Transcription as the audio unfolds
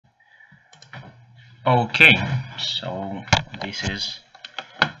Okay, so this is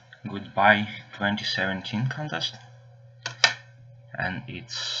Goodbye 2017 contest, and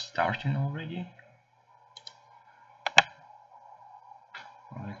it's starting already.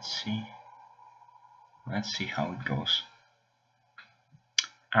 Let's see how it goes.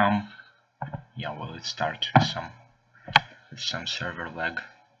 Yeah, well, it starts with some server lag.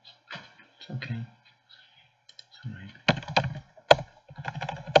 It's okay. It's alright.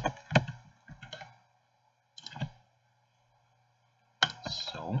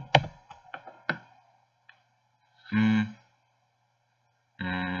 So,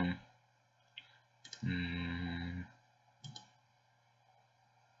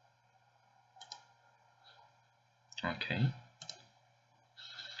 okay.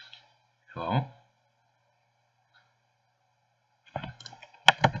 Hello.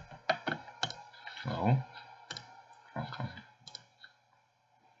 Hello. Welcome.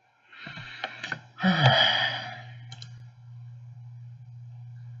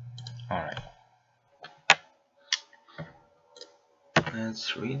 Alright.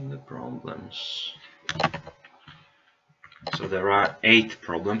 Let's read the problems. So there are 8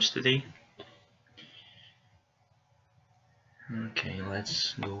 problems today. Okay,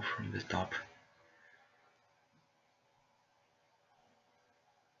 let's go from the top.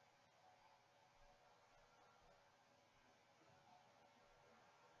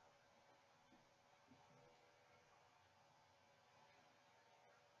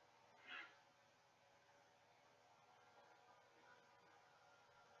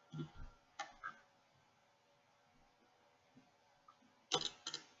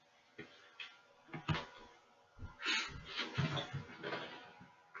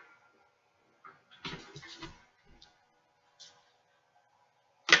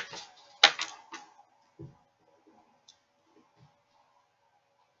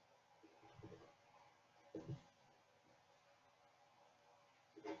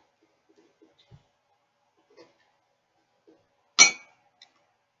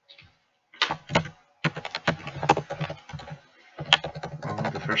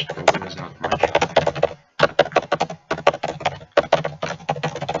 Well, the first problem is not much.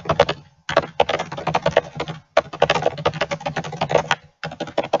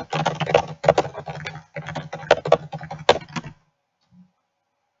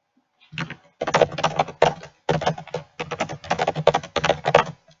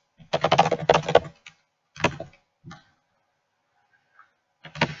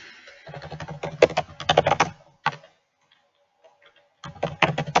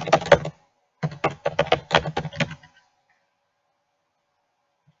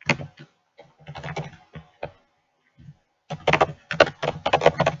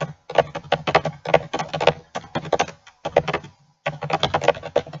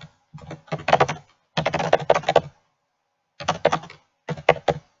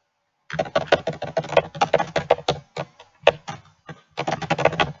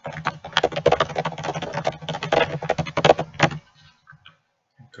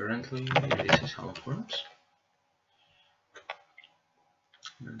 Currently, this is how it works.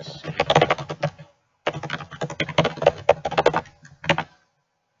 Let's see.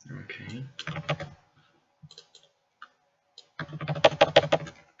 Okay.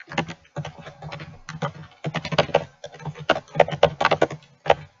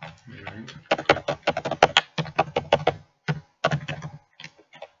 Alright.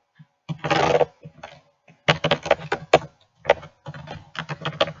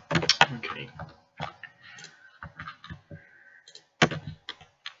 Okay.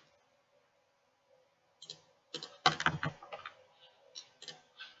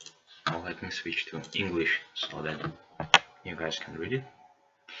 Now let me switch to English so that you guys can read it.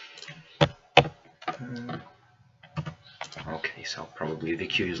 Okay, so probably the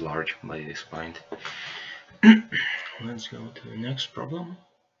queue is large by this point. Let's go to the next problem.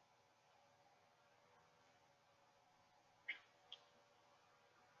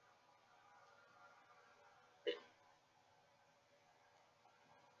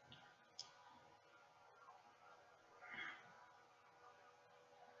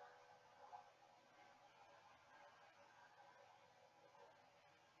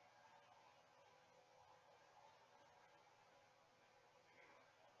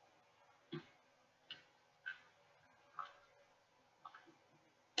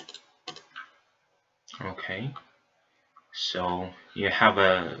 Okay, so you have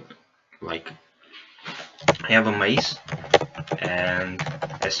a maze and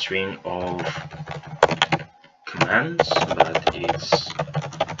a string of commands, but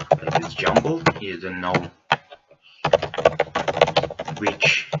it's jumbled. You don't know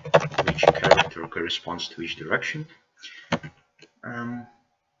which character corresponds to each direction.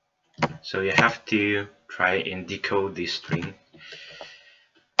 So you have to try and decode this string.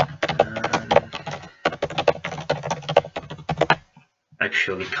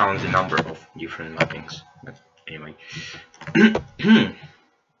 Actually count the number of different mappings. But anyway.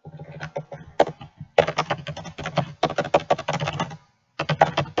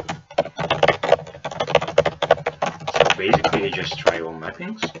 So basically you just try all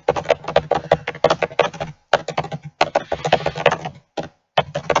mappings.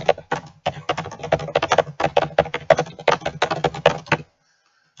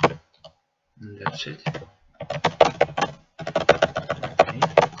 And that's it.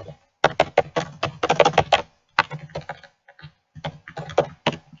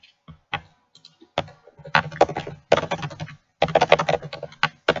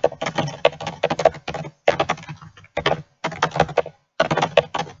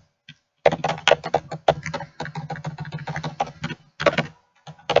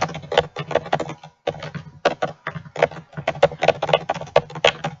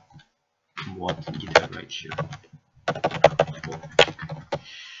 What did I write here?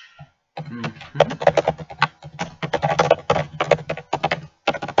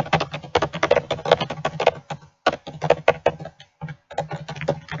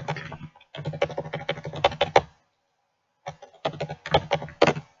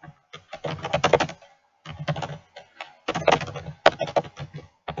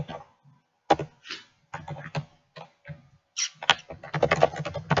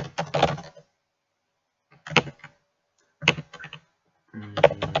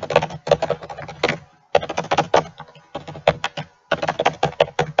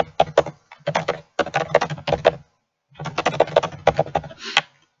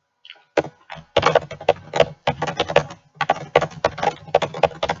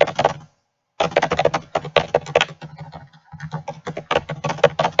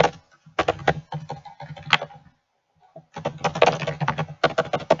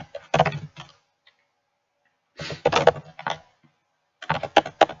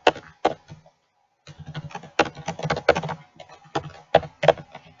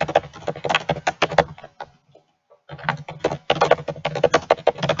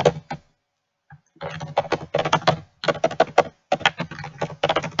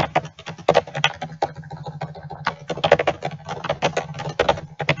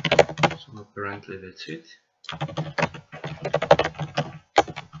 Apparently that's it.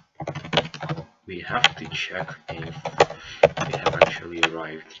 We have to check if we have actually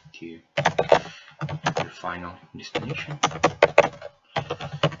arrived to the final destination.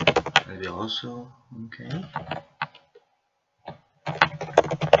 And we also, okay.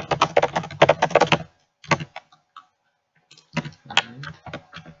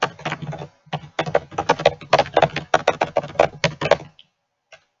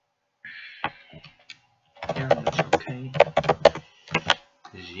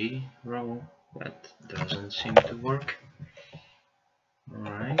 Zero, that doesn't seem to work.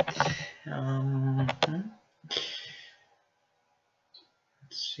 Alright,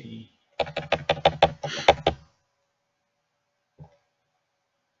 let's see.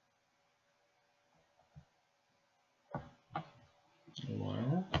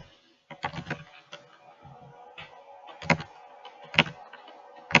 Well,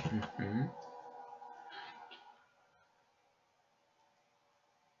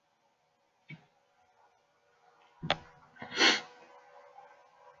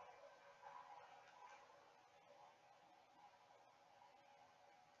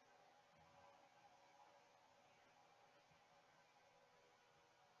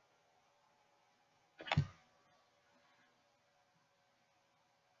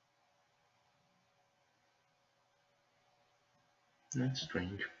 that's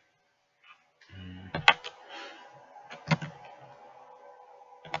strange.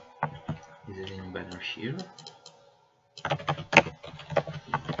 Is it any better here?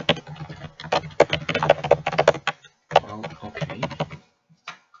 Well, okay.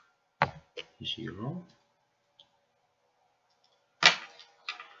 0.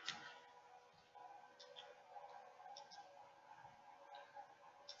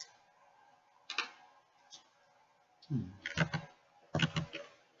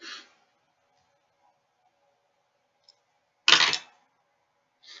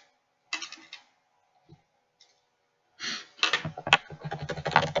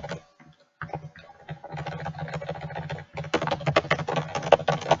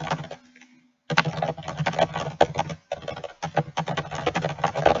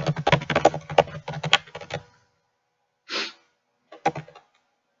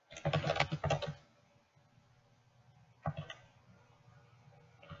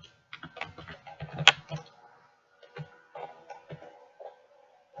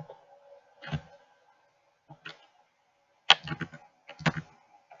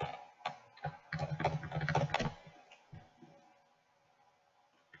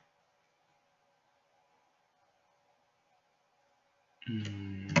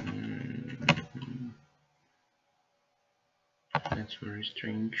 That's very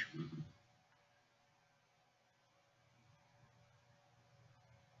strange.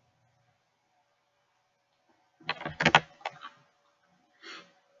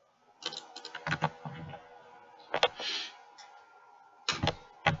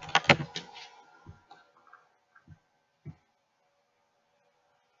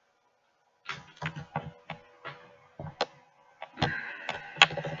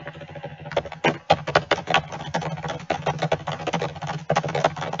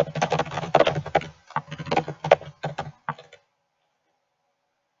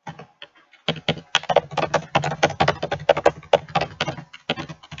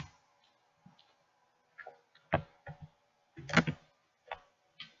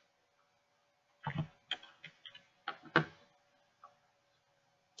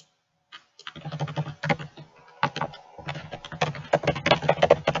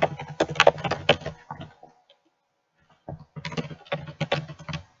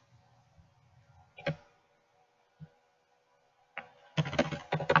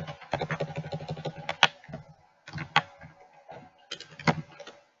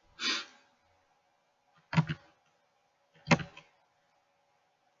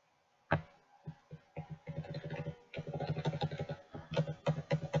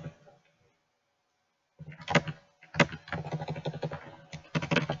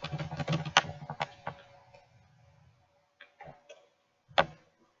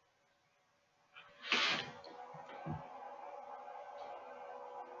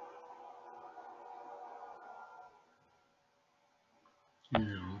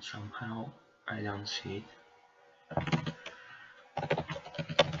 No, somehow I don't see it.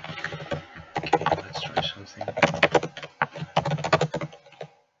 Okay, let's try something.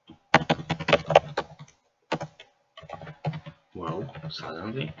 Well,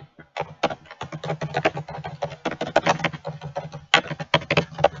 suddenly.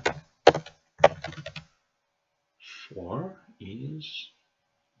 Four is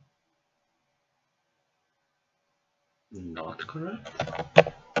not correct.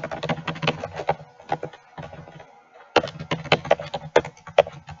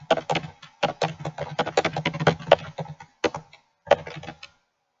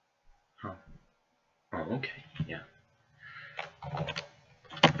 Huh. Oh, okay, yeah.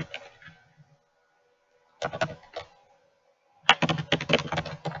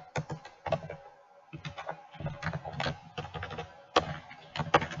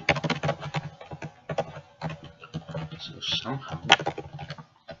 So somehow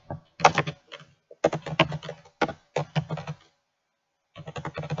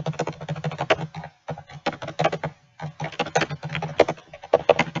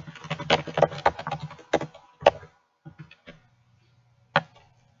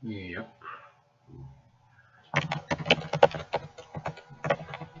yep.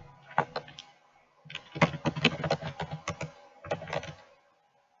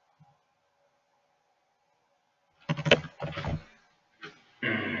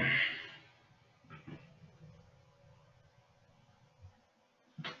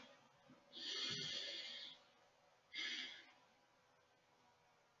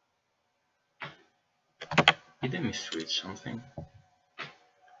 Did I misread something?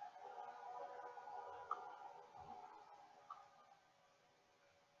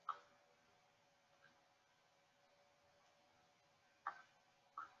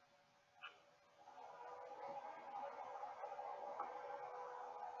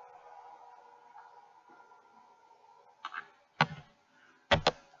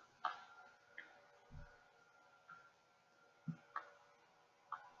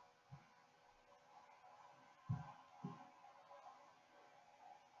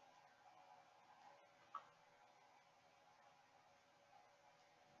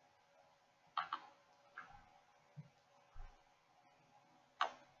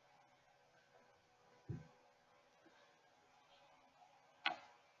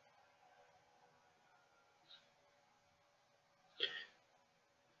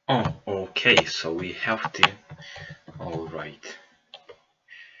 Oh, okay, so we have to... Alright.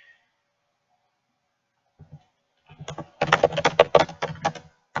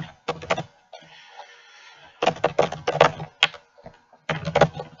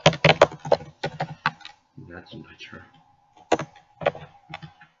 That's better.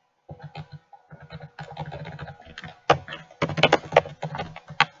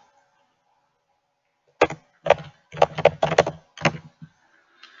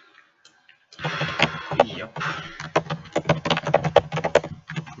 Yep.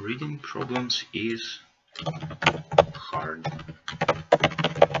 Reading problems is hard.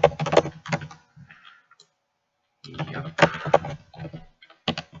 Yep.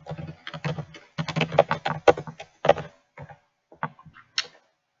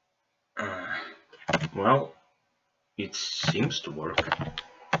 it seems to work.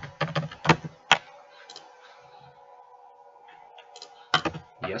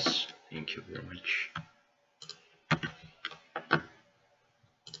 Yes, thank you very much.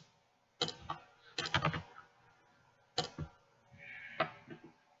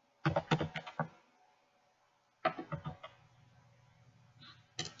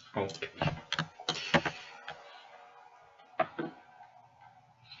 Okay.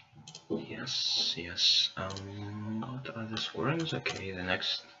 Yes. What are these worms? Okay, the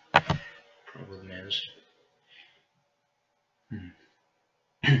next problem is.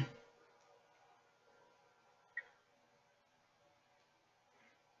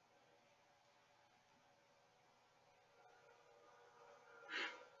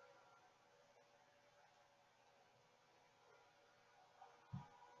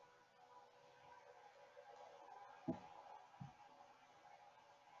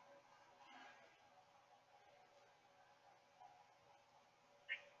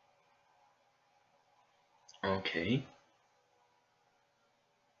 Okay.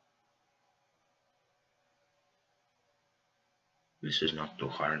 This is not too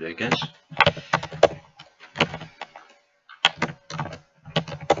hard, I guess.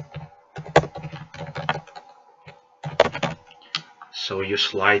 So you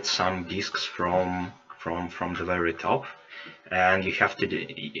slide some disks from the very top, and you have to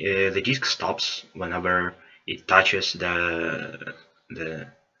the disk stops whenever it touches the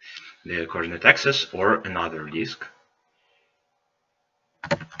coordinate axis or another disk.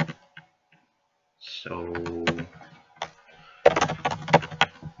 So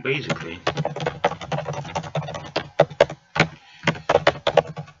basically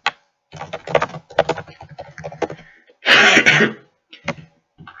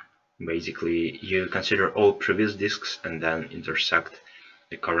you consider all previous disks and then intersect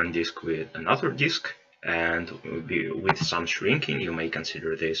the current disk with another disk, and with some shrinking you may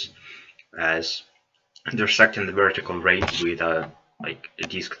consider this as intersecting the vertical ray with a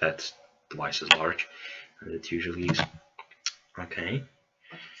disk that's twice as large as it usually is. Okay.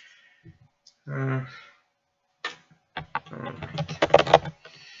 Alright.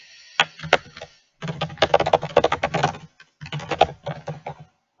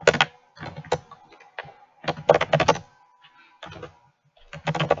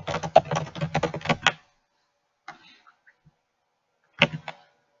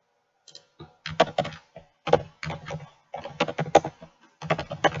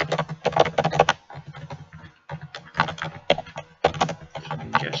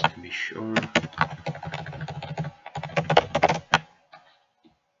 Just to be sure.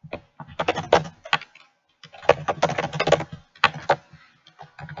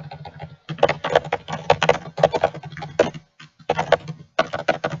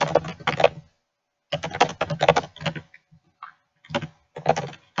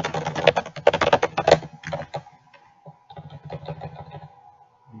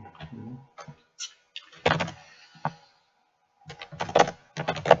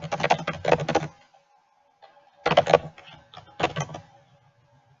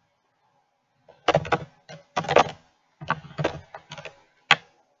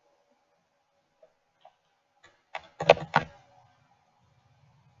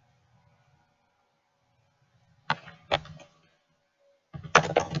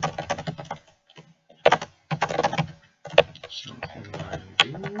 Something like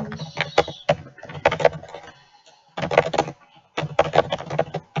this.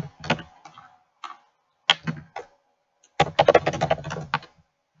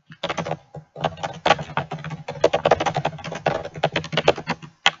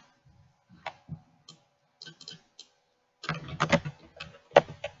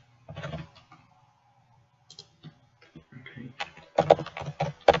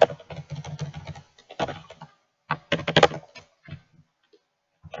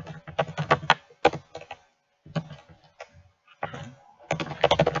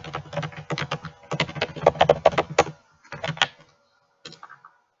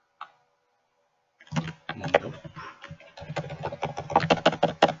 Nope.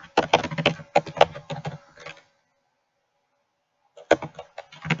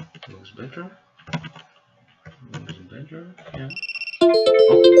 Looks better. Looks better. Yeah.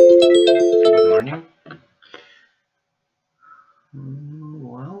 Oh, good morning.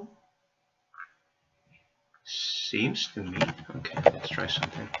 Well, seems to me. Okay, let's try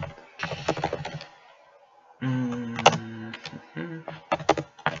something.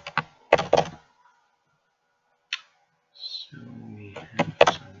 So we have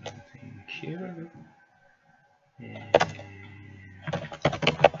something here. And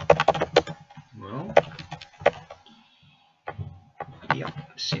well,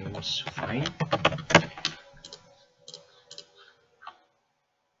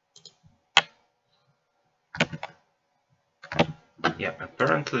 Yeah,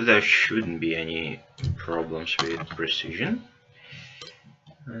 apparently there shouldn't be any problems with precision.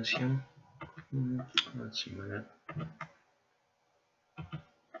 Assume. Let's see a minute.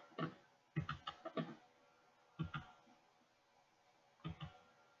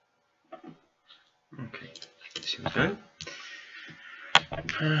 Okay, seems good.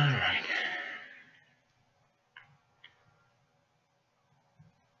 Alright.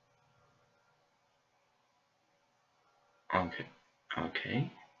 Okay, okay.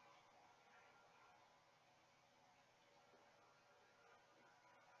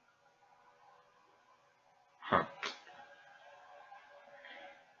 Huh.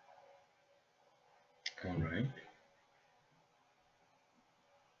 Alright.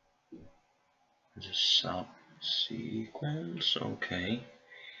 The subsequence, okay.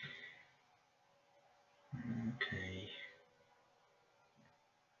 Okay.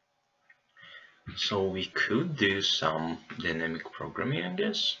 So we could do some dynamic programming, I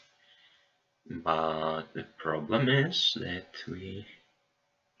guess. But the problem is that we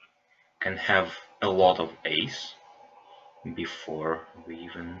can have a lot of A's before we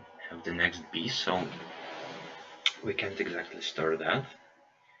even have the next B, so we can't exactly store that.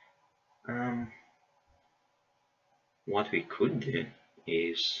 What we could do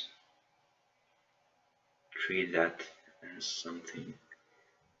is treat that as something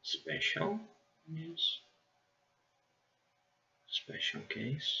special. Yes. Special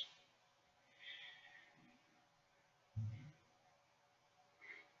case.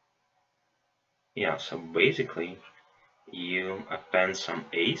 Yeah, so basically you append some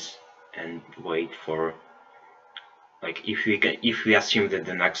A's and wait for, like, if we assume that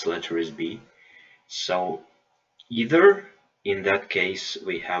the next letter is B, so either in that case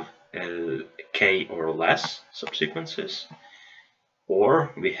we have K or less subsequences,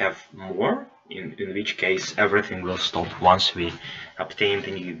 or we have more, in which case everything will stop once we obtain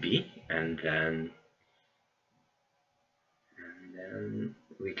the new B, and then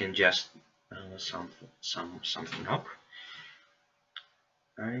we can just sum something up,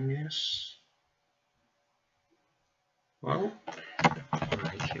 I guess. Well,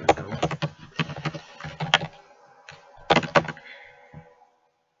 right, here we go.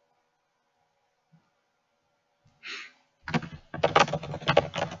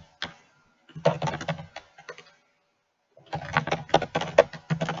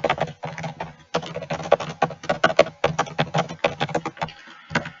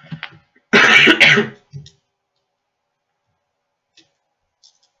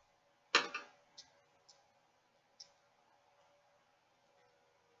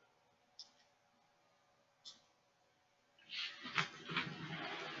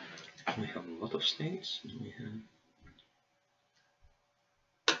 We have a lot of states. We have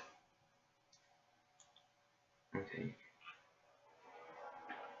okay.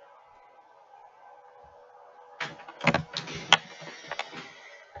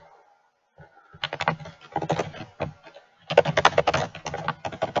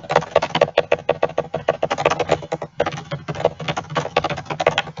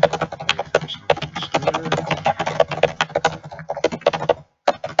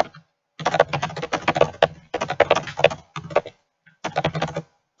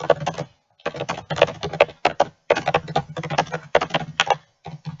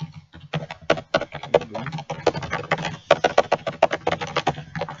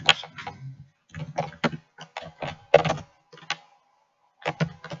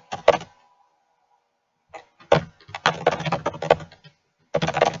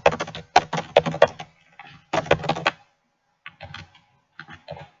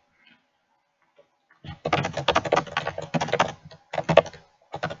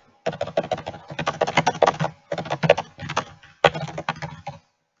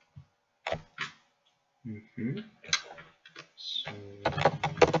 So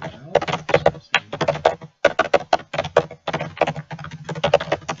now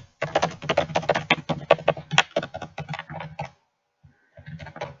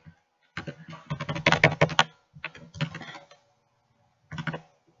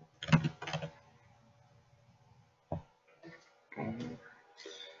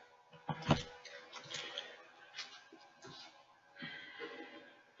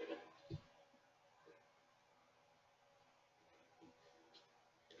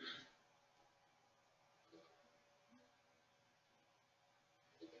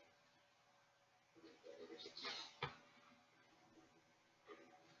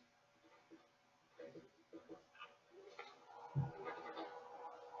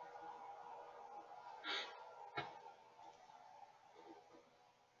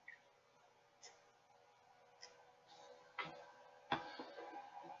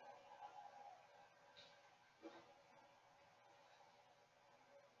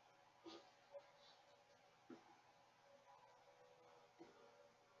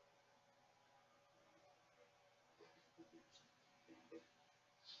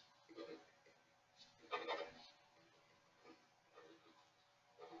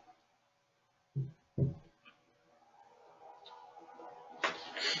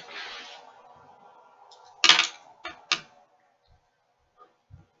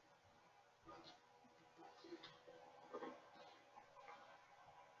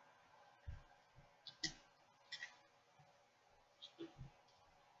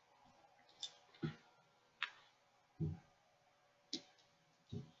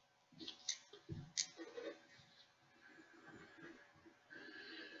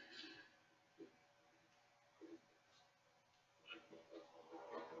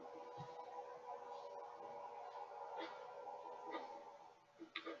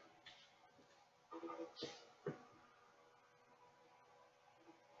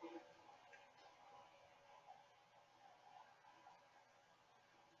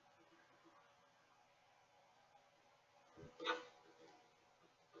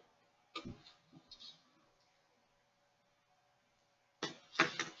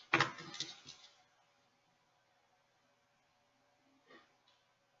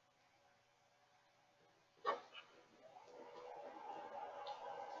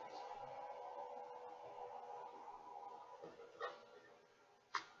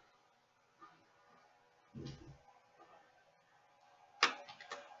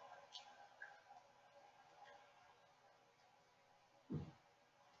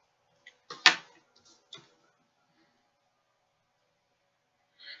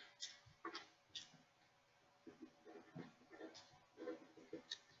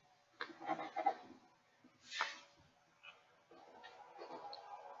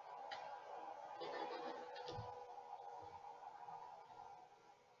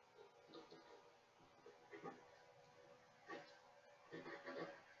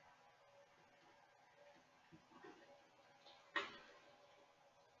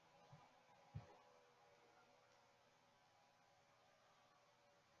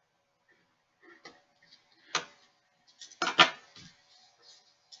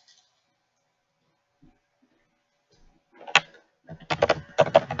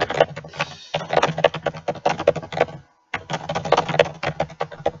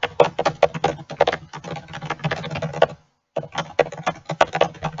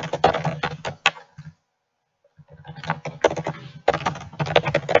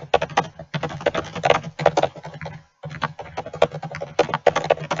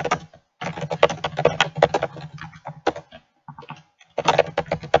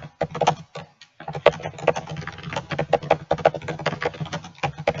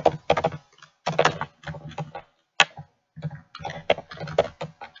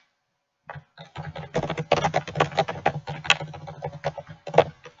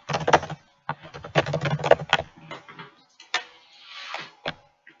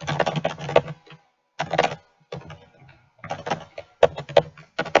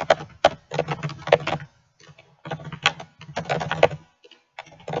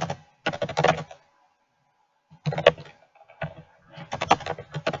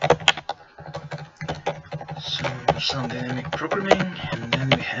Some dynamic programming, and then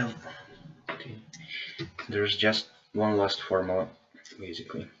we have, okay, there's just one last formula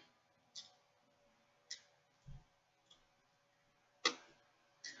basically.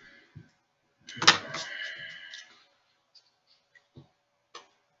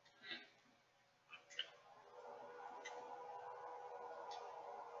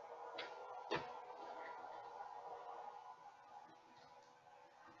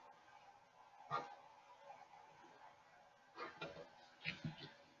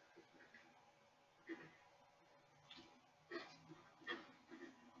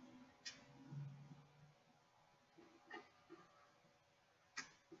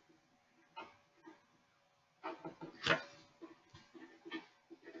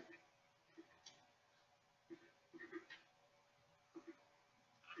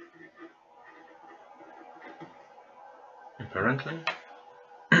 Apparently.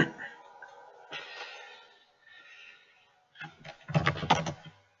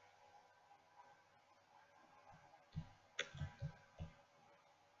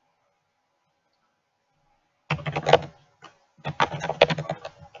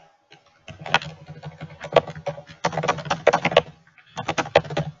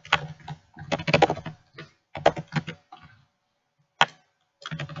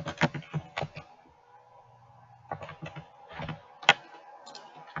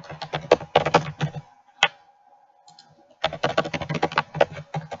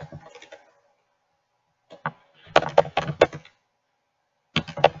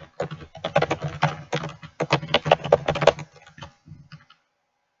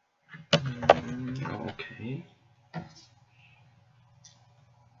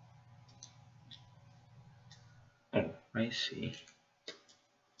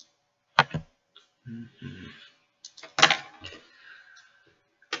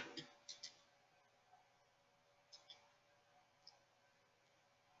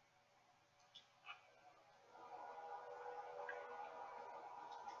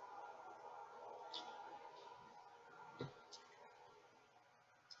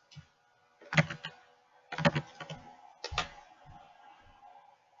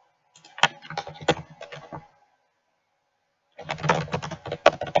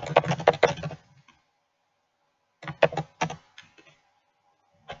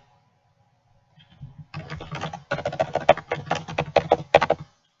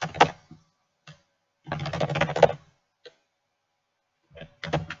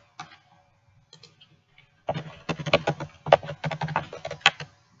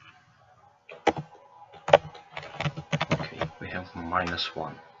 Okay, we have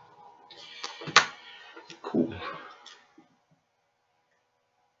 -1. Cool.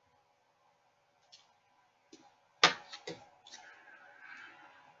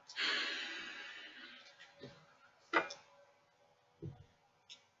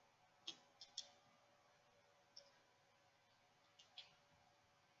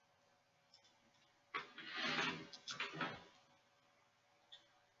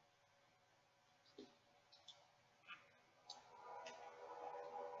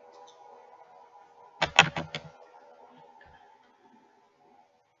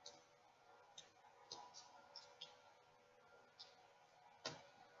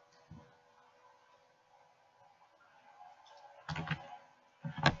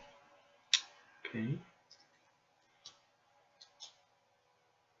 Okay.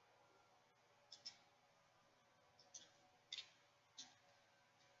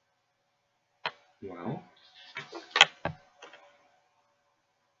 Well,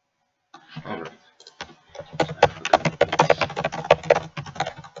 all right.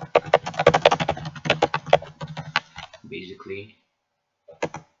 Basically,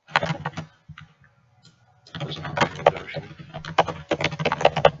 it was not a new version.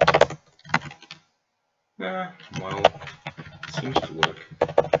 Well, it seems to work.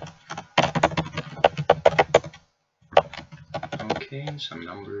 Okay, some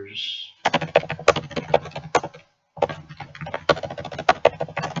numbers.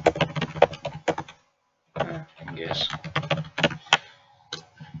 I guess.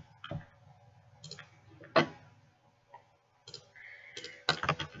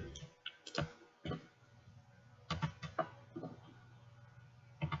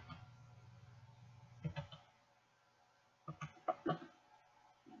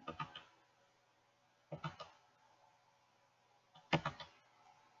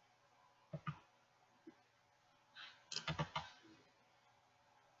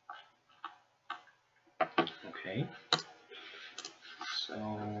 Okay.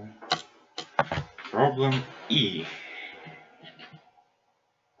 So, problem E.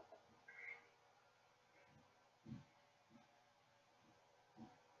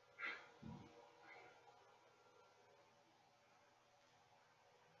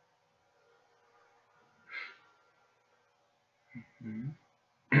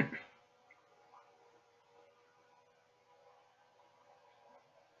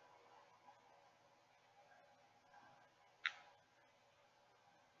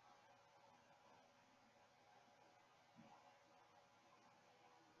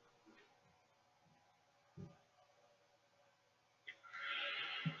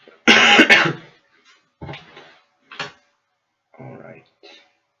 All right.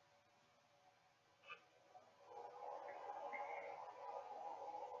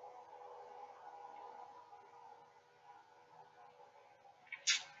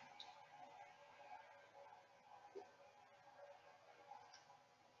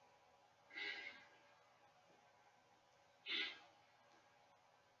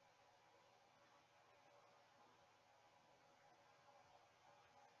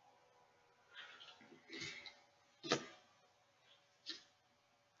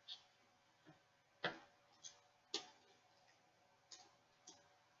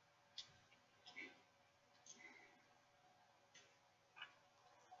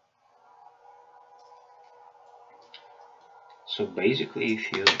 So basically,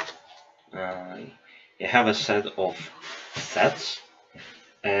 if you have a set of sets,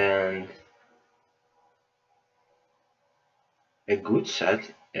 and a good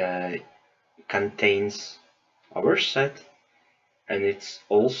set contains our set, and it's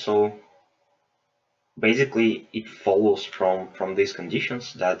also basically it follows from these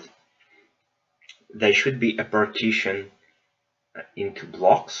conditions that there should be a partition into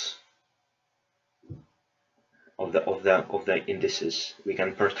blocks of the indices. We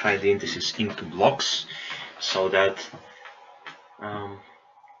can partition the indices into blocks so that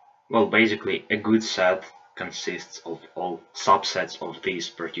well, basically a good set consists of all subsets of these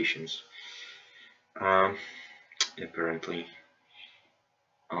partitions. Apparently.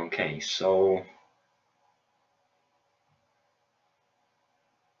 Okay, so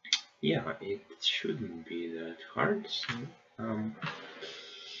yeah, it shouldn't be that hard. So,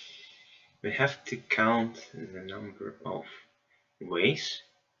 we have to count the number of ways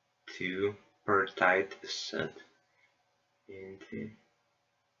to partition a set into.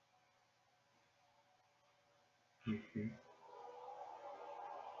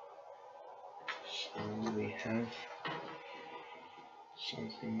 So we have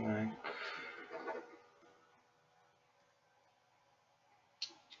something like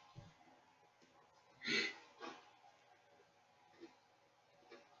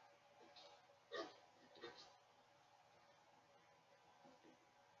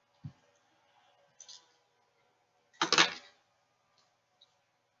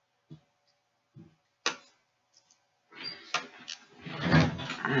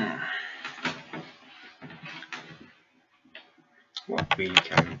well, we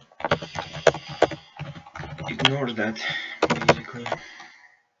can ignore that basically.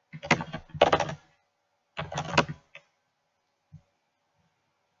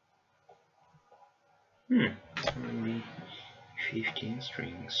 It's only 15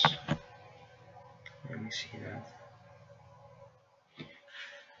 strings. Let me see that.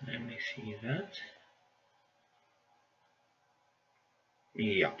 Let me see that.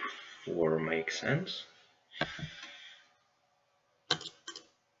 Yep, 4 makes sense.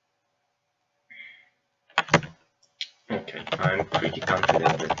 Okay, I'm pretty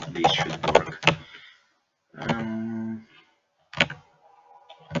confident that this should work.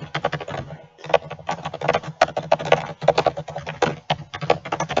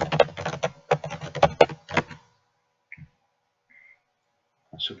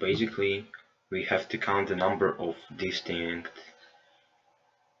 So basically, we have to count the number of distinct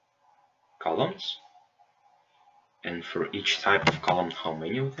columns, and for each type of column, how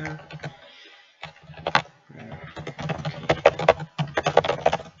many are there?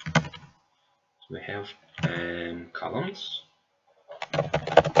 So we have columns.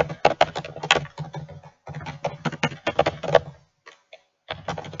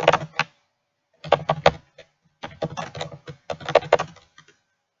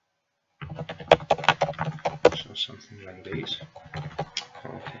 So something like this.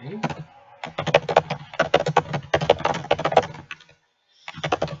 Okay.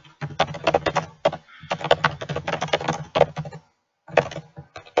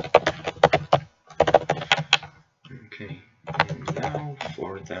 Okay, and now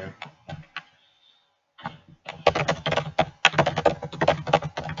for the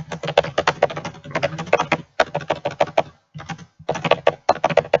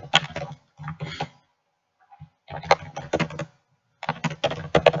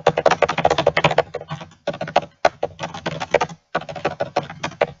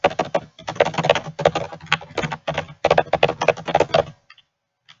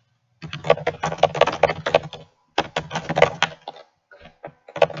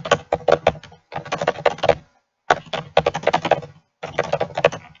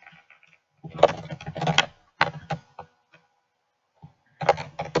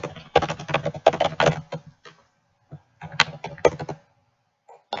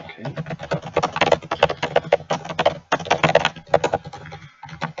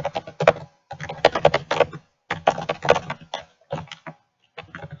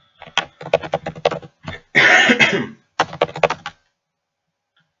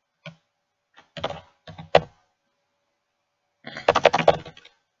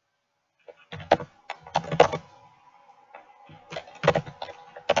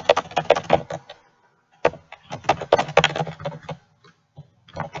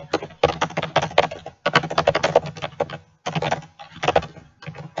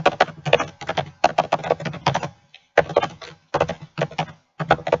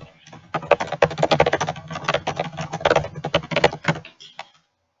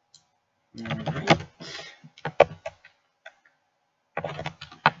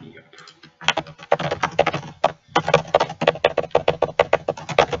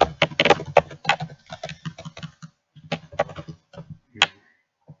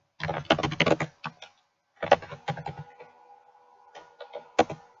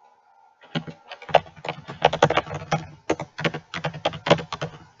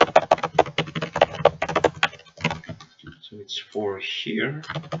so it's 4 here,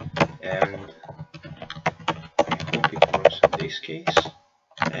 and this case,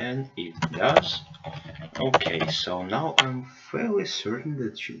 and it does. Okay, so now I'm fairly certain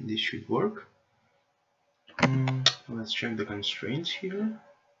that this should work. Let's check the constraints here.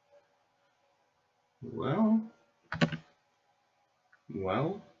 Well,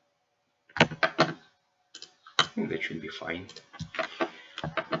 I think that should be fine.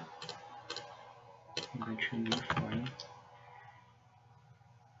 That should be fine.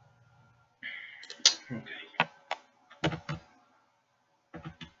 Okay.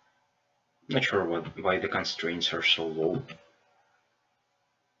 Not sure why the constraints are so low.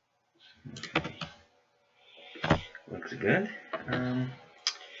 Okay. Looks good.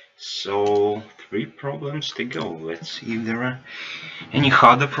 So 3 problems to go. Let's see if there are any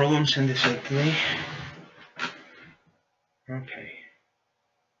harder problems in the set today. Okay.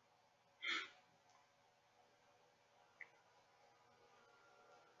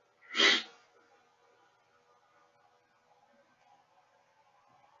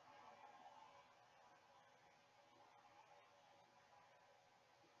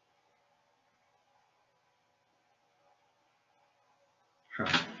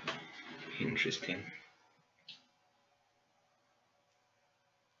 Huh. Interesting.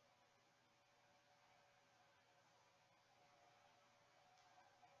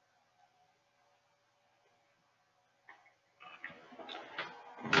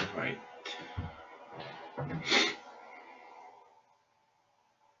 Right.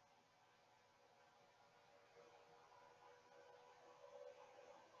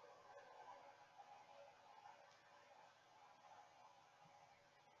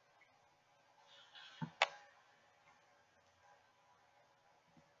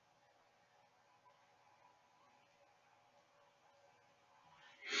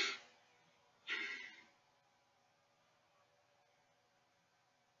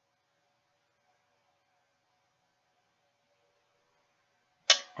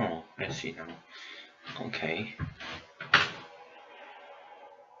 Oh, I see now. Okay.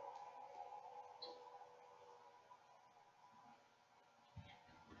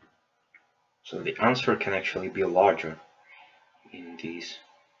 So the answer can actually be larger in these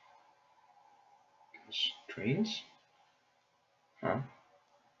constraints. Huh?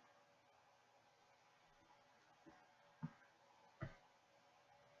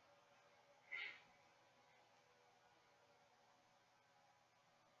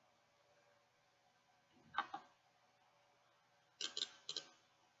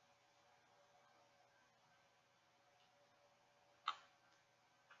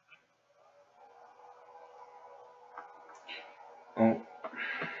 Oh,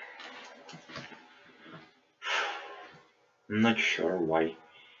 I'm not sure why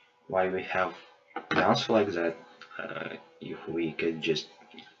we have the answer like that. If we could just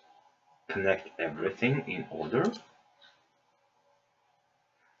connect everything in order.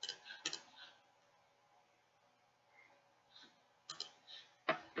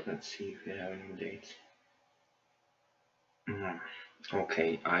 Let's see if we have any dates.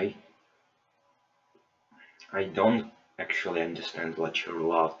 Okay, I don't actually understand what you're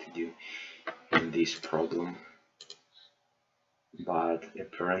allowed to do in this problem, but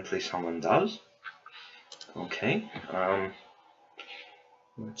apparently someone does. Okay,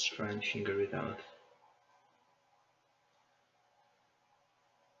 let's try and figure it out.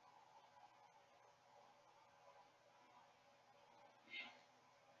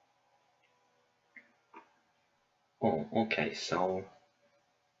 Oh, okay, so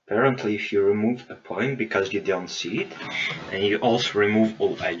apparently if you remove a point because you don't see it, and you also remove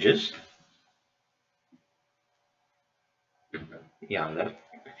all edges, yeah, I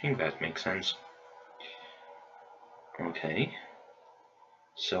think that makes sense. Okay,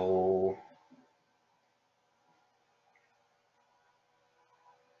 so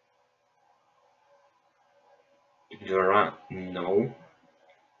there are no,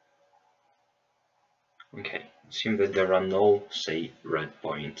 okay, it seems that there are no, say, red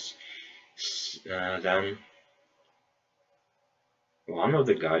points. Then one of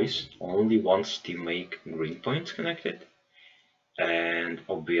the guys only wants to make green points connected, and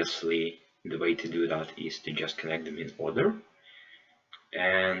obviously the way to do that is to just connect them in order,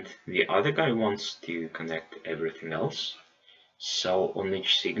 and the other guy wants to connect everything else. So on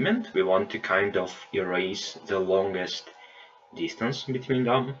each segment we want to kind of erase the longest distance between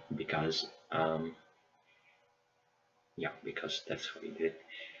them, because yeah, because that's what we did.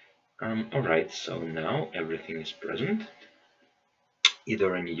 Alright, so now everything is present. Is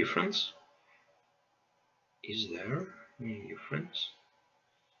there any difference? Is there any difference?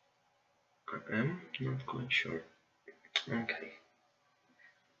 I am not quite sure. Okay.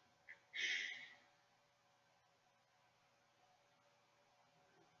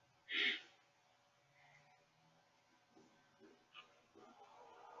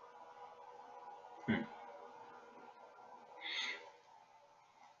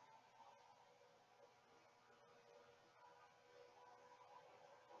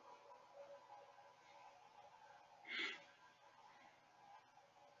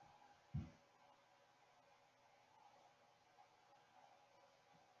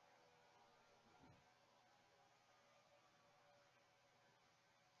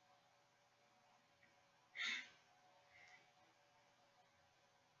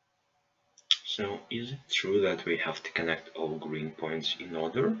 So is it true that we have to connect all green points in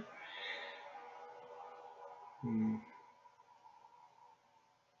order?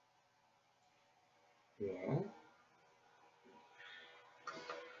 Well,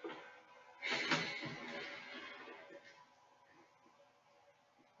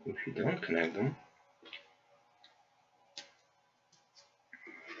 if you don't connect them,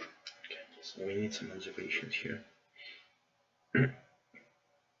 okay, so we need some observations here.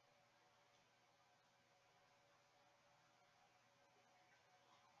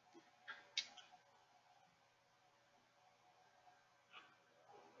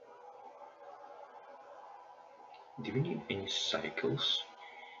 Do we need any cycles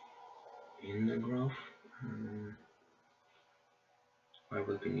in the graph? Why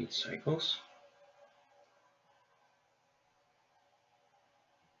would we need cycles?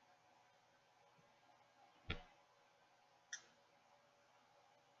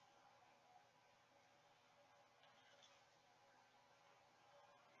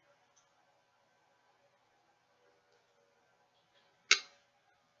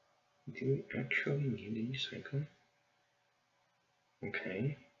 Do we actually need any cycle?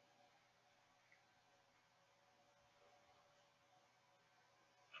 Okay.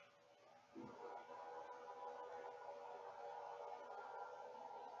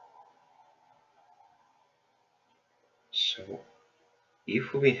 So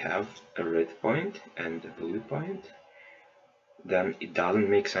if we have a red point and a blue point, then it doesn't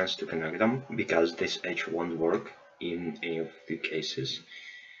make sense to connect them because this edge won't work in any of the cases.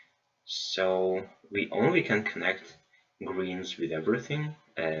 So we only can connect greens with everything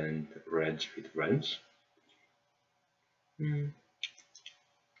and reds with reds.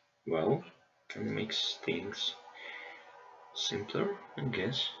 Well, can make things simpler, I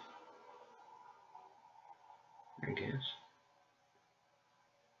guess.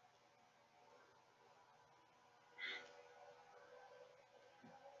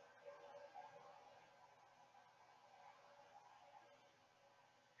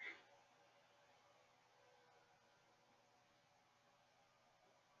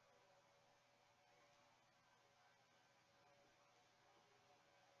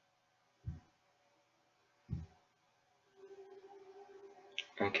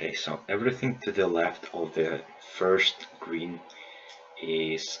 Okay, so everything to the left of the first green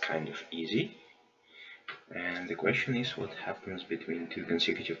is kind of easy. And the question is what happens between two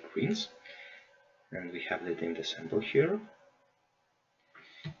consecutive greens. And we have that in the sample here.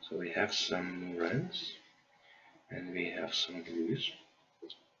 So we have some reds and we have some blues.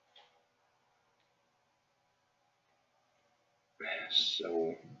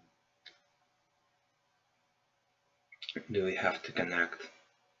 So do we have to connect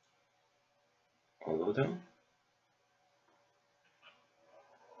all of them?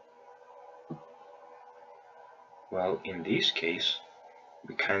 Well, in this case,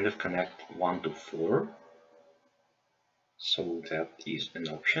 we kind of connect 1 to 4. So that is an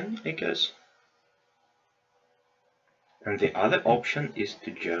option, I guess. And the other option is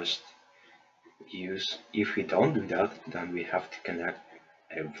to just use, if we don't do that, then we have to connect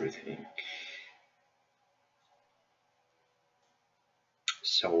everything.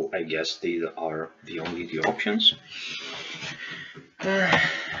 So I guess these are the only two options.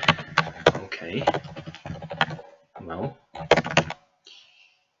 Okay. Well,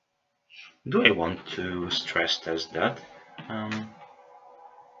 do I want to stress test that?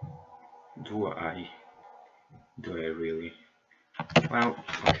 Do I really? Well,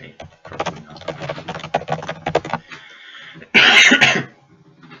 okay, probably not.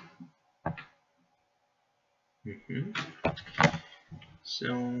 So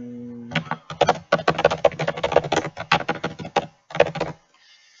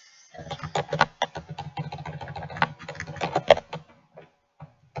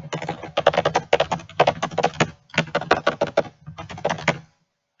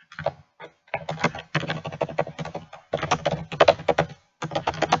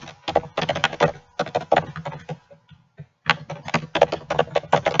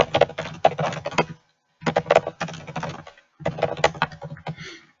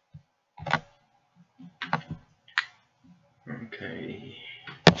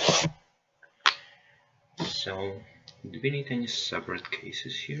so, do we need any separate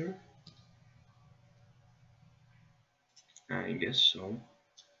cases here? I guess so.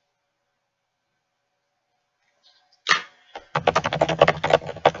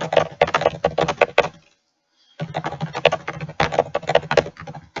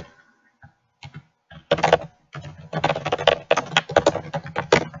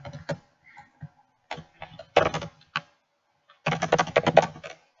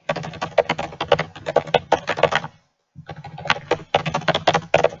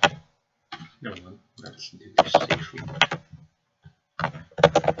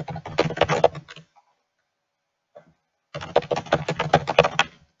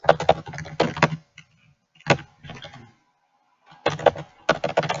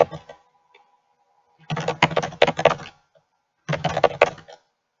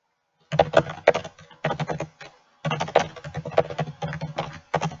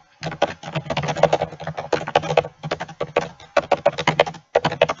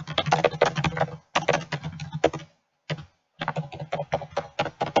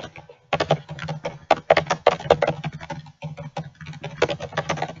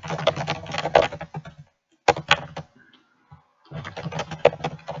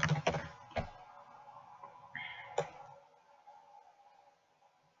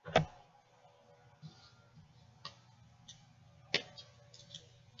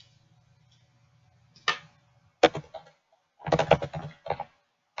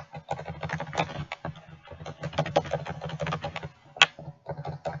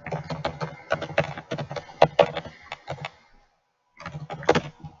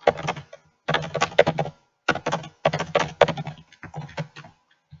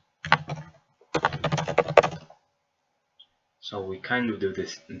 kind of do the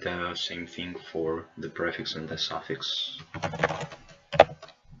same thing for the prefix and the suffix.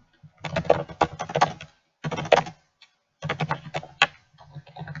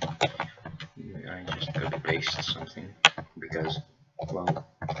 I just copy paste something because, well,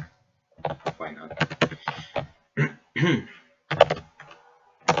 why not?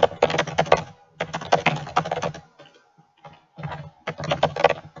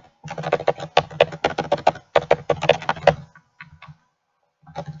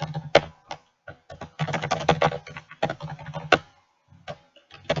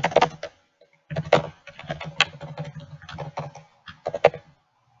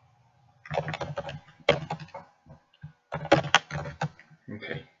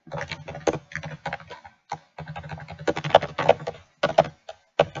 Okay.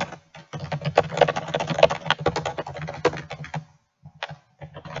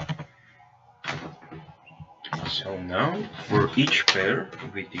 So now for each pair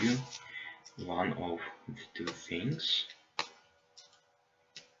we do one of the two things.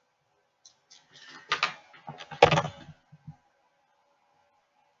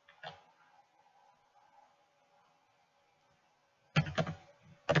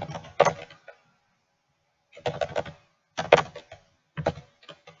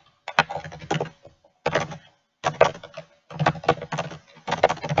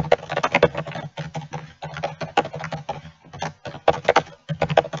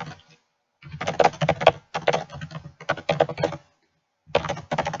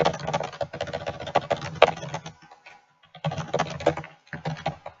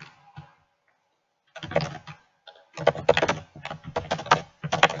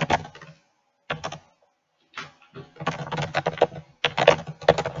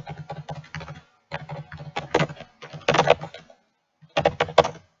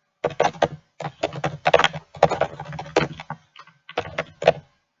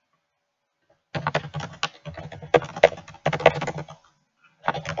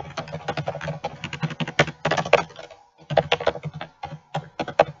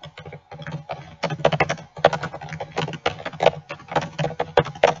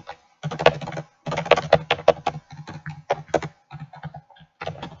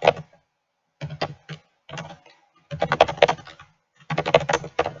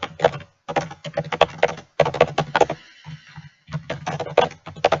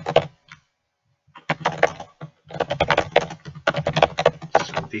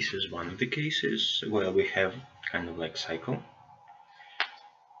 This is one of the cases where we have kind of like cycle,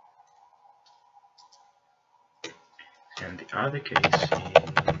 and the other case is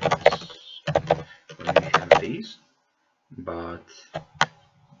when we have these, but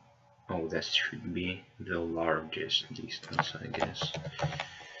oh, that should be the largest distance, I guess.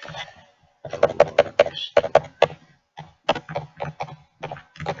 The largest one.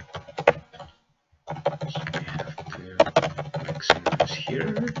 So we have to maximize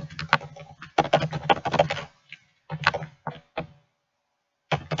here.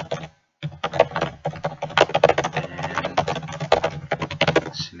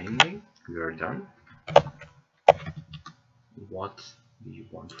 We are done. What do you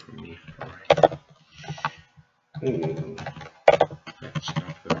want from me? Alright. Oh, that's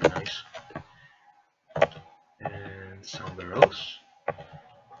not very nice. And somewhere else.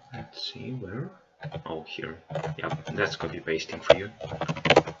 Let's see where. Oh, here. Yep, that's copy pasting for you.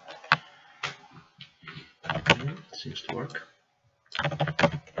 Seems to work.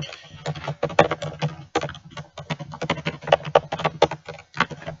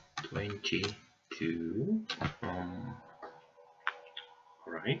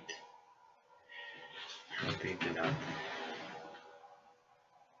 Right. How they do that?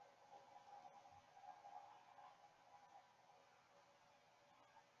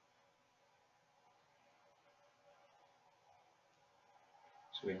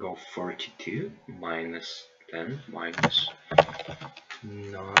 So we go 42 minus 10 minus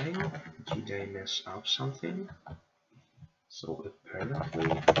 9. Did I mess up something? So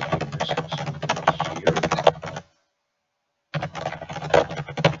apparently I messed up something here.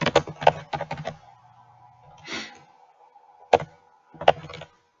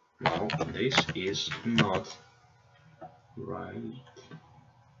 Well, this is not right.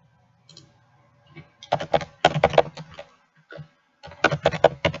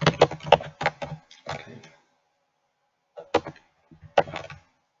 Okay.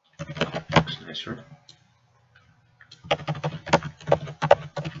 Looks nicer.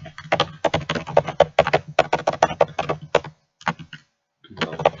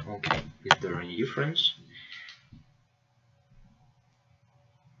 Well, okay. Is there any difference?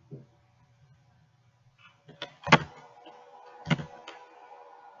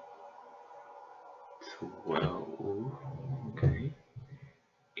 12. Okay,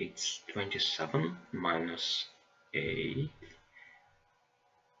 it's 27 minus 8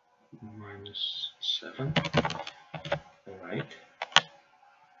 minus 7. All right.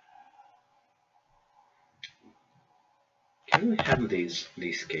 Can we have this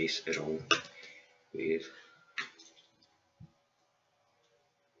case at all with,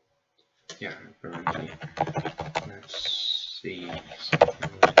 yeah, apparently. Let's see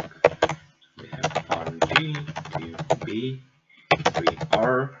something like we have 1b, 2b,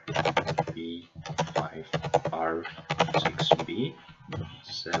 3r, b, 5r, 6b,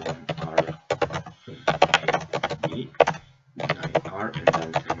 7r, 8b, 9r, and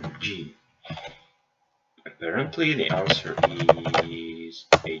then 10g. Apparently the answer is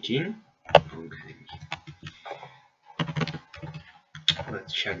 18. Okay.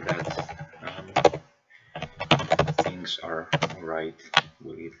 Let's check that things are alright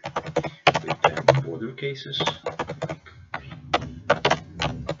with the border cases.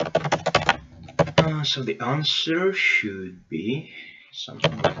 So the answer should be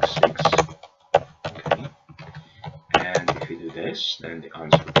something like 6. Okay. And if we do this, then the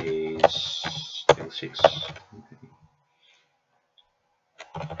answer is still 6. Okay.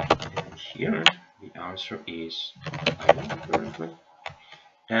 And here the answer is 5 apparently.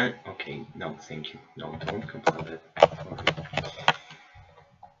 And okay, no, thank you. No, don't compile that. Okay.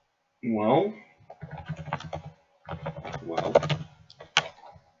 Well,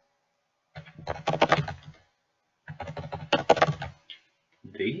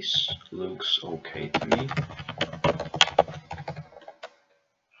 this looks okay to me.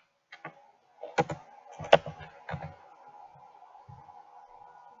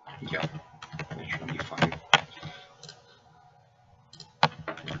 Yeah, that should be fine.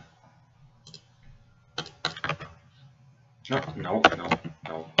 No.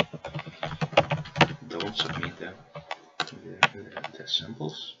 Don't submit the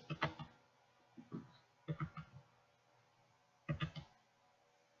samples.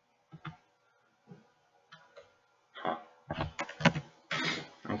 Huh.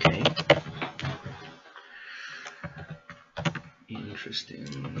 Okay.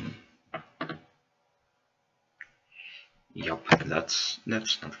 Interesting. Yup, that's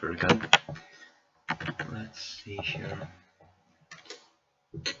not very good. Let's see here.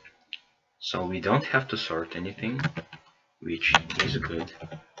 So we don't have to sort anything, which is good.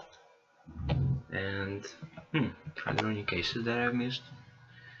 And are there any cases that I've missed?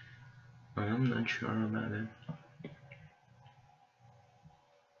 I'm not sure about it.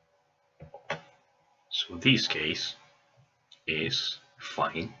 So this case is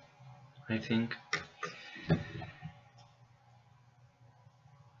fine, I think.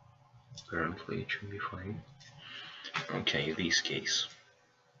 Apparently it should be fine. Okay, this case.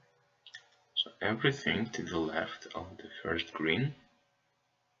 So everything to the left of the first green.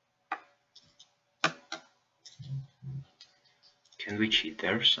 Can we cheat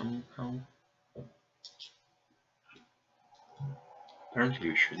there somehow? Apparently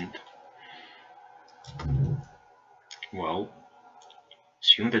we shouldn't. Well,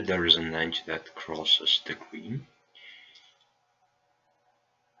 assume that there is an edge that crosses the green.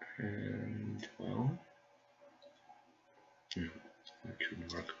 And, well, no, that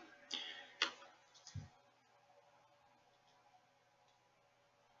shouldn't work.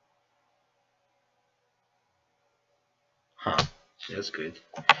 Huh, that's good.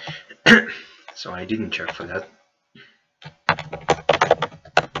 So I didn't check for that.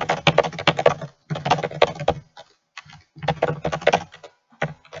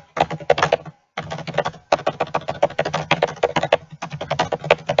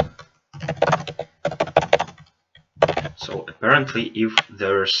 So apparently if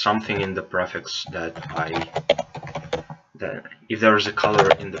there's something in the prefix if there is a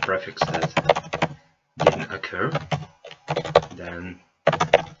color in the prefix that didn't occur, then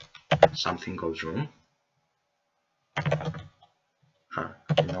something goes wrong. Huh.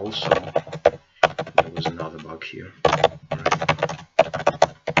 And also there was another bug here.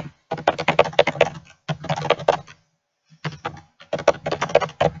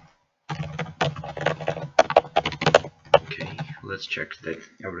 Okay, let's check that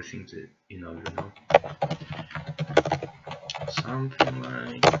everything's in order now. Something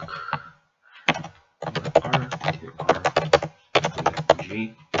like R, 2R,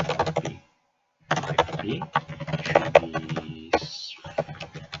 2G, 5B. 5B should be...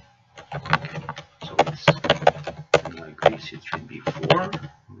 Okay, so it's like this, it should be 4,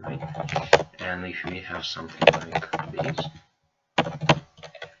 right? And if we have something like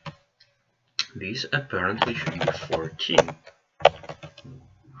this apparently should be 14.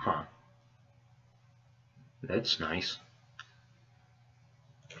 Huh. That's nice.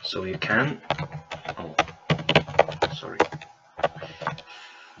 So you can, oh, sorry,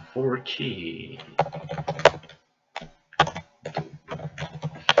 40.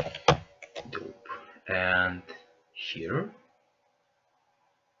 Dope. And here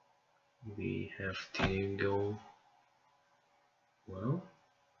we have to go, well,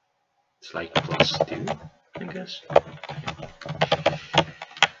 it's like +2, I guess.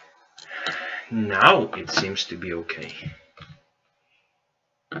 Now it seems to be okay.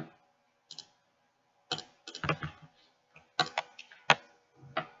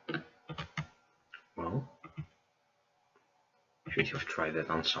 Well, should have tried that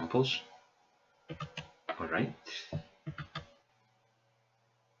on samples. Alright.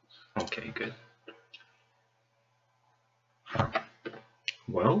 Okay, good.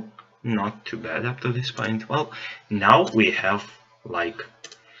 Well, not too bad up to this point. Well, now we have like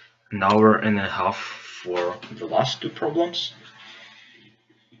an hour and a half for the last two problems.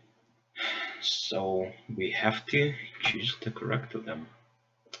 So we have to choose the correct of them.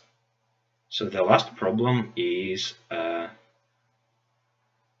 So the last problem is I'm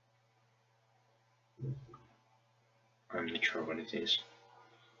not sure what it is.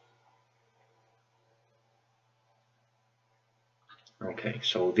 Okay,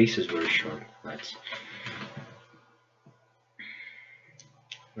 so this is very short.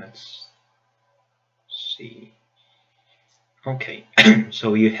 Let's see. Okay,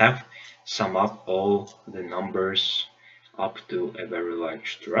 so you have sum up all the numbers up to a very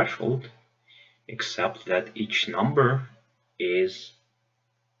large threshold, except that each number is,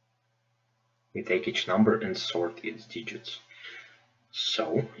 we take each number and sort its digits.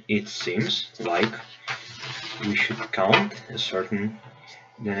 So it seems like we should count a certain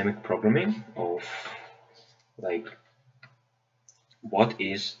dynamic programming of like what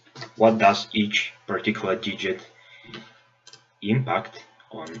does each particular digit impact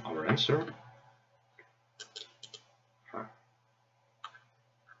on our answer.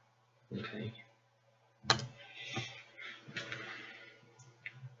 Okay.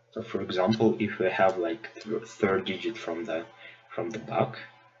 So for example, if we have like the third digit from the back,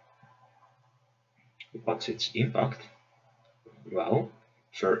 what's its impact? Well,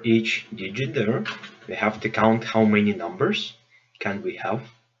 for each digit there, we have to count how many numbers can we have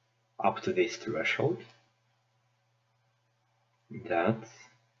up to this threshold. That,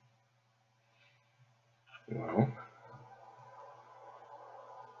 well,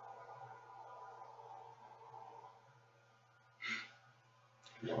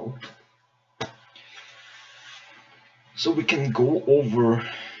 so we can go over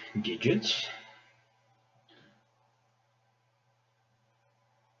digits.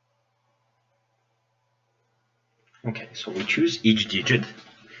 Okay, so we choose each digit,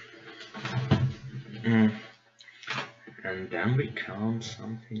 and then we count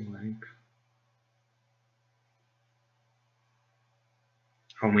something like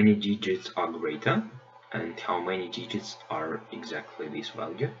how many digits are greater and how many digits are exactly this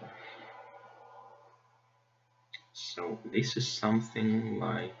value. So this is something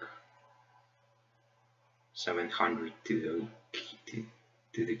like 700 to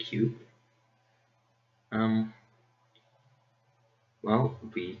the cube. Well,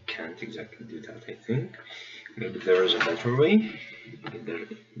 we can't exactly do that, I think. Maybe there is a better way.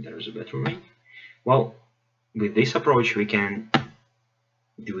 There is a better way. Well, with this approach, we can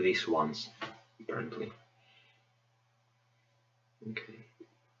do this once, apparently. Okay.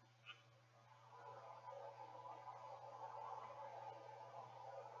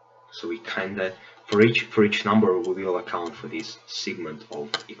 So we kinda, for each number, we will account for this segment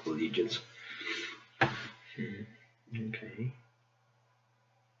of equal digits. Okay.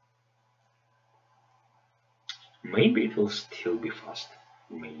 Maybe it will still be fast.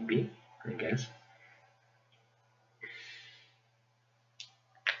 Maybe, I guess.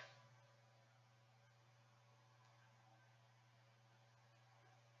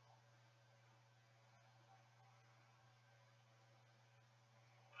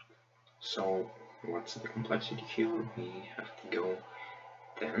 So what's the complexity here? We have to go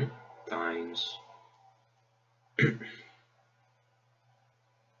 10 times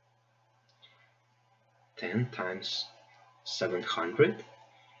 10 times 700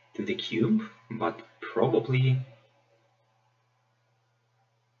 to the cube, but probably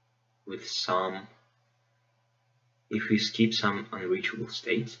with some, if we skip some unreachable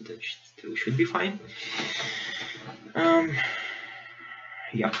states, that still should be fine.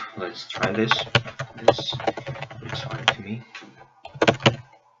 Yeah, let's try this. This looks fine to me.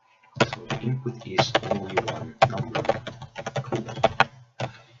 So the input is only one number. Cool.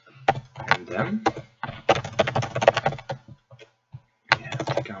 And then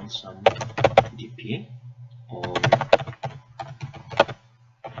be on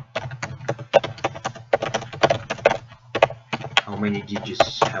how many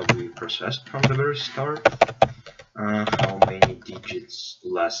digits have we processed from the very start, how many digits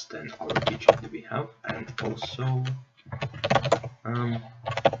less than our digit do we have, and also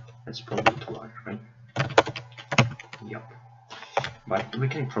that's probably too large, right? Yep. But we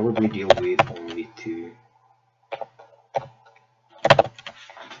can probably deal with only two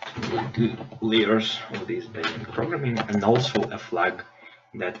layers of this dynamic programming, and also a flag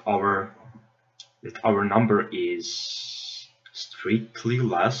that our number is strictly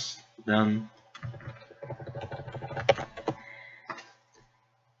less than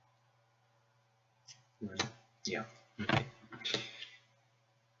yeah. Okay.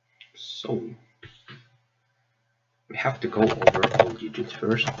 So we have to go over all digits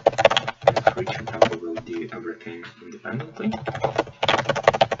first, and for each example we'll do everything independently.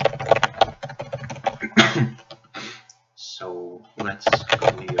 So let's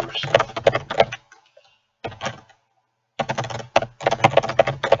clear stuff.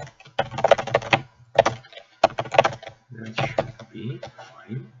 That should be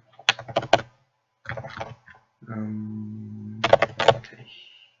fine. Okay.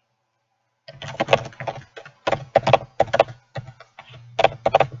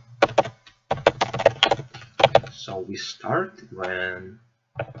 So we start when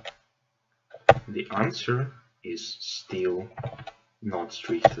the answer is still not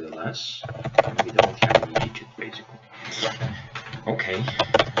strictly less, and we don't have any digit basically. Okay,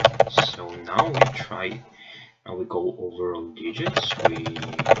 so now we go over all digits, we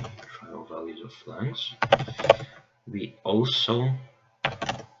try all values of lengths. We also,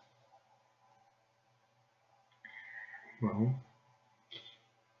 well,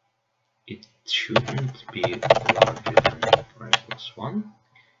 it shouldn't be larger than I plus 1,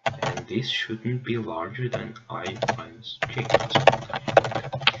 and this shouldn't be larger than I minus j plus 1.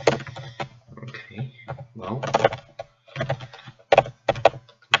 Okay, well,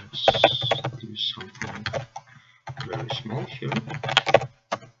 let's do something very small here.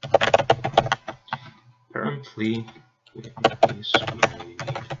 Apparently, with this we only need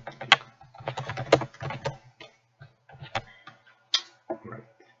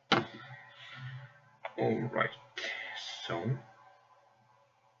Alright, so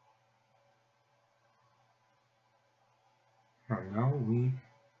now we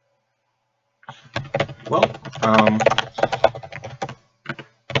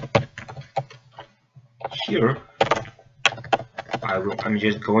here I'm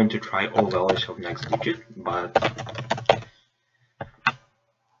just going to try all values of next digit, but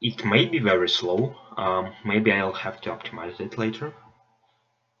it may be very slow. Maybe I'll have to optimize it later.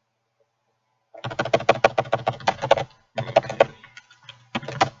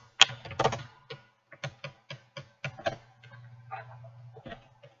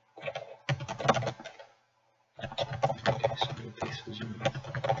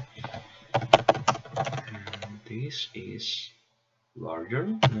 This is larger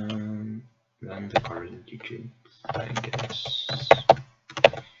than the current digit, I guess.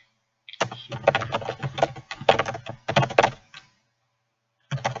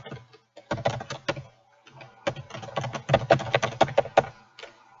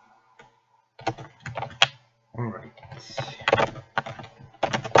 All right.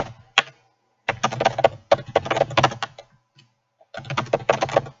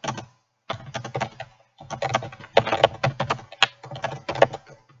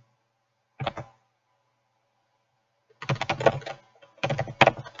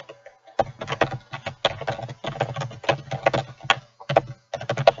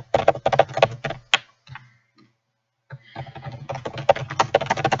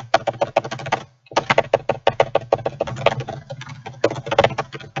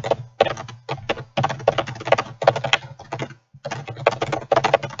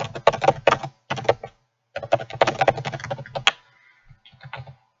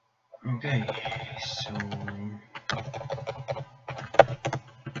 Okay, so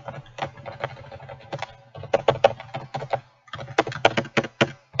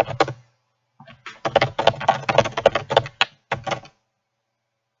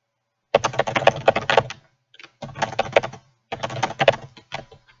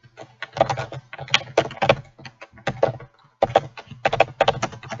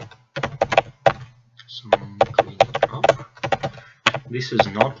some cleaning up. This is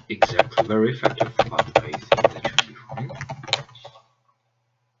not exactly very effective, but I think that should be fine.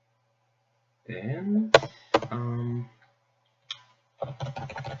 And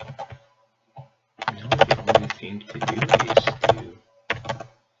now the only thing to do is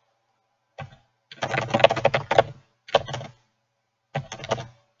to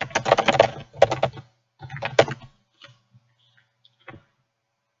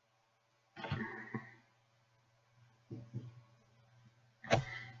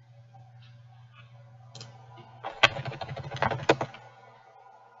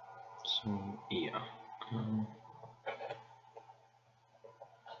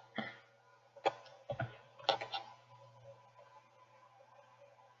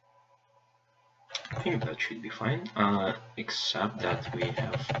think that should be fine, except that we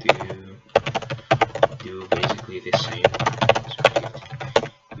have to do basically the same as we did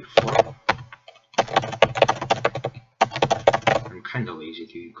before. I'm kind of lazy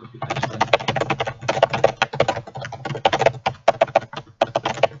to copy paste that.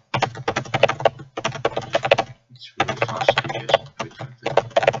 It's really fast to just retract it.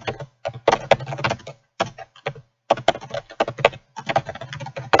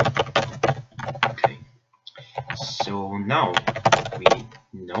 Okay, so now we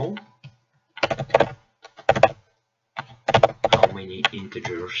know how many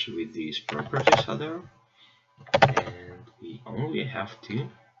integers with these properties are there, and we only have to do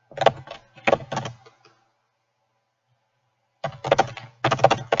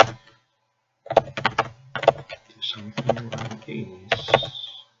something like this.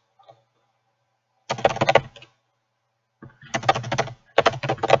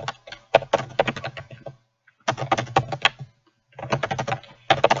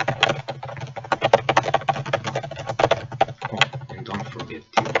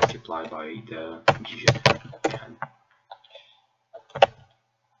 To multiply by the digit behind.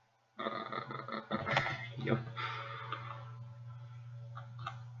 Yep.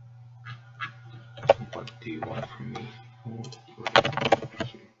 What do you want from me?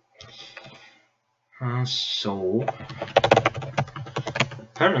 So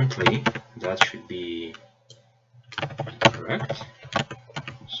apparently that should be correct.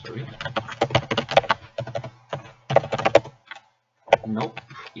 Sorry. Nope,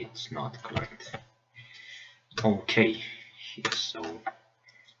 it's not correct. Okay, so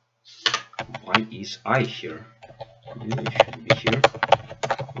why is I here? Really should be here.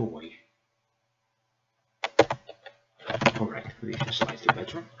 Go away. Alright, this is slightly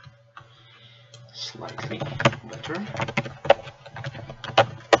better. Slightly better.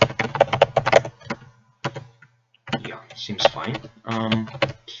 Yeah, seems fine.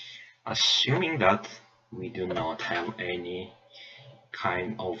 Assuming that we do not have any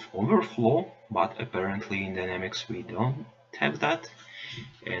kind of overflow, but apparently in dynamics we don't have that.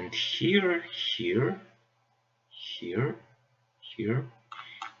 And here,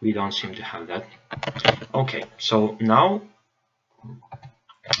 we don't seem to have that. Okay, so now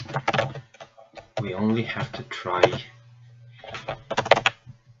we only have to try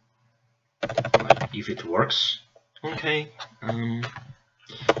like if it works. Okay.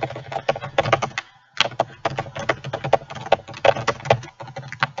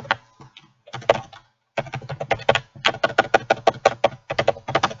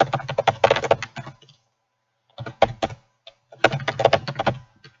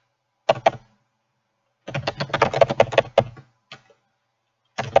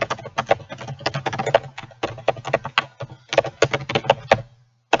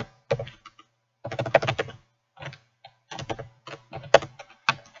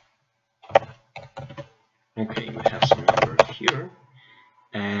 Okay, we have some numbers here,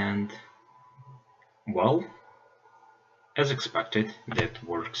 and well, as expected, that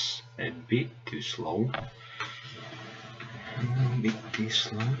works a bit too slow. A bit too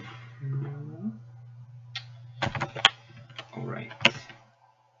slow. Alright.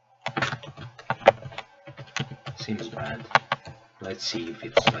 Seems bad. Let's see if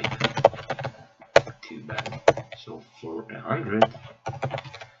it's like too bad. So for 100.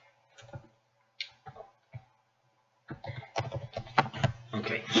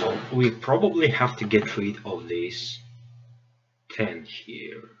 Okay, so we probably have to get rid of this 10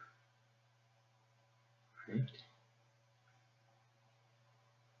 here. Right?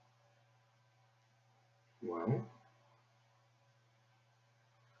 Well,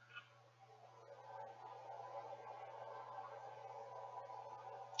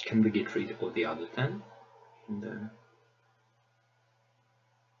 can we get rid of the other 10? And then,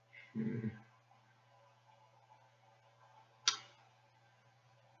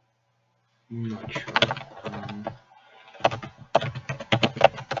 not sure.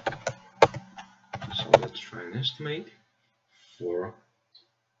 So let's try and estimate. For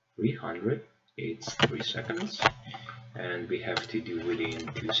 300, it's 3 seconds, and we have to do within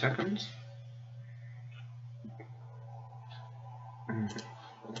 2 seconds.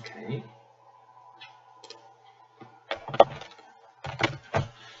 Okay.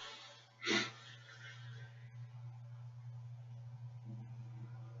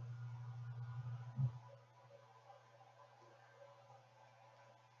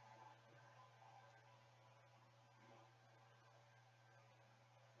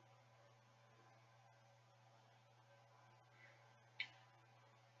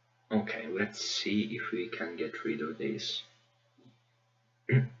 Okay, let's see if we can get rid of this.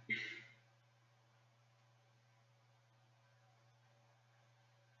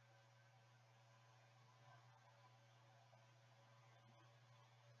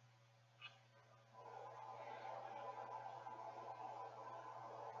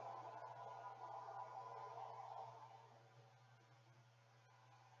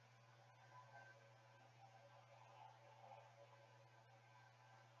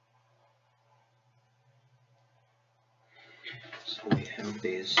 have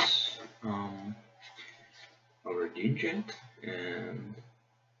this our digit and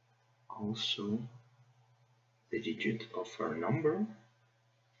also the digit of our number.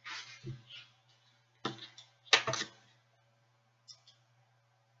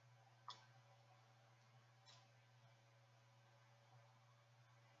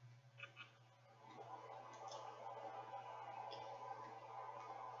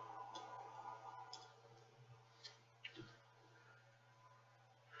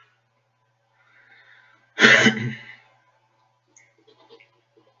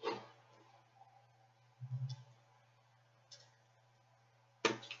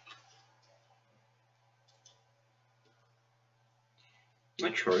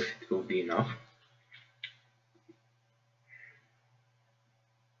 Not sure if it will be enough.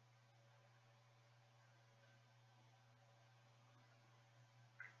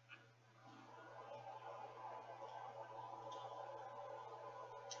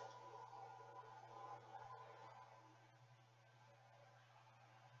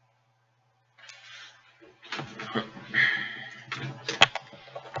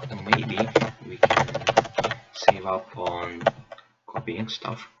 Maybe we can save up on copying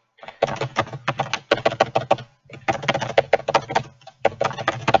stuff.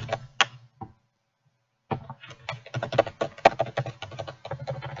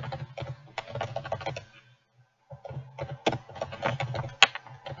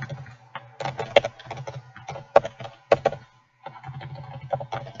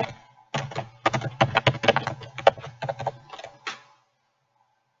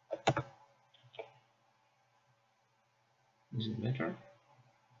 Is it better?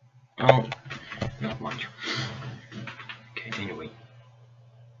 Oh, not much. Okay, anyway.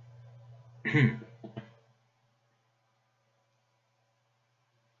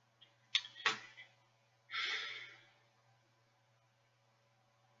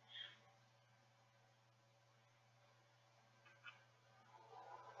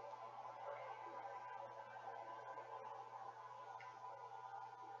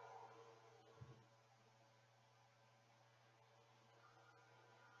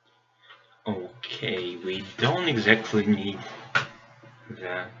 Okay, we don't exactly need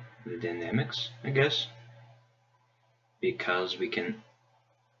the dynamics, I guess, because we can,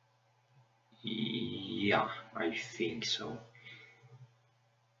 yeah, I think so.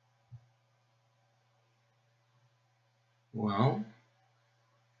 Well,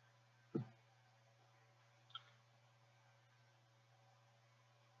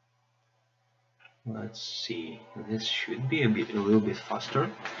 let's see, this should be a little bit faster,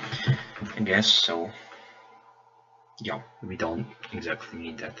 I guess, so yeah, we don't exactly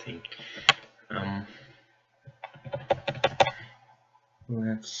need that thing.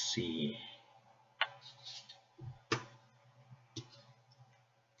 Let's see.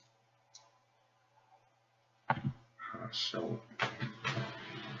 So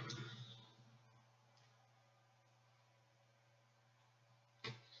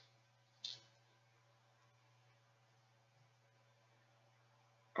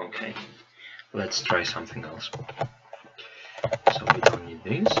okay, let's try something else. So we don't need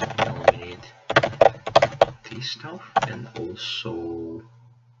this, we only need this stuff, and also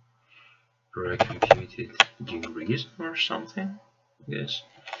recomputed degrees or something, I guess.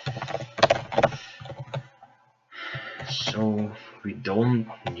 So we don't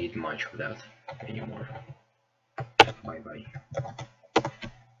need much of that anymore. Bye bye.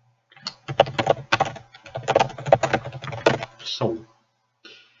 So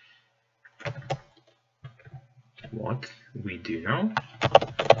what we do now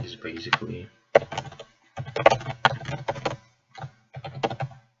is basically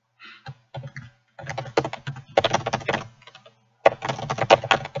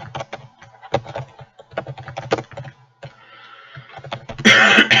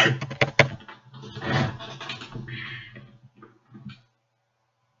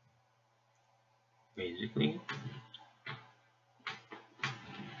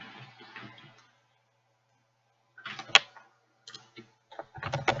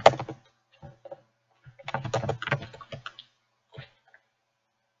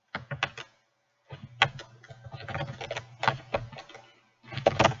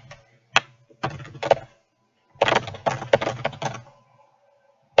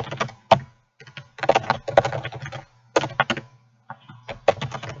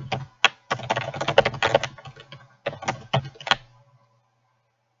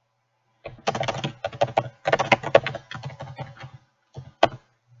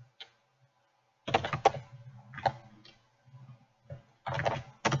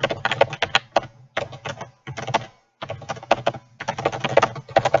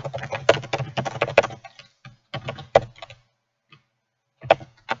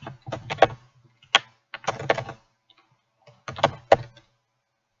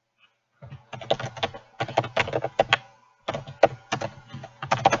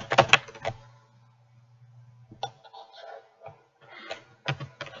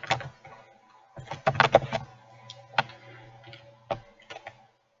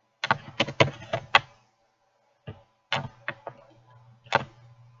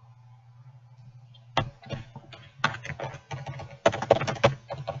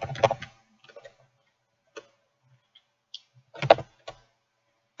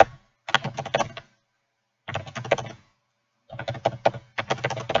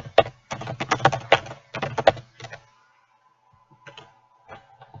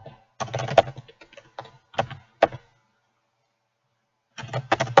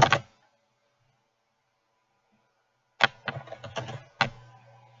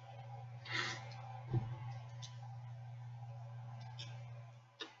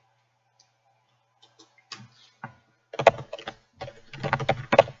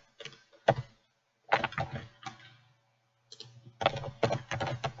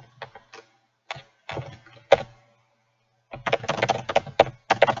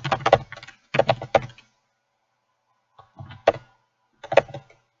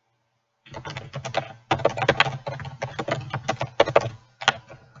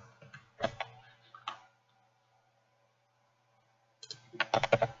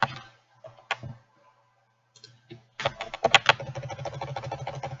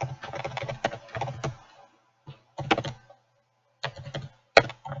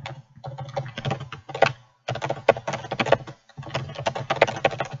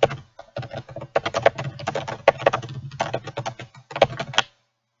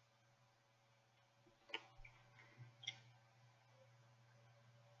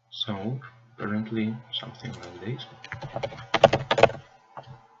So apparently something like this.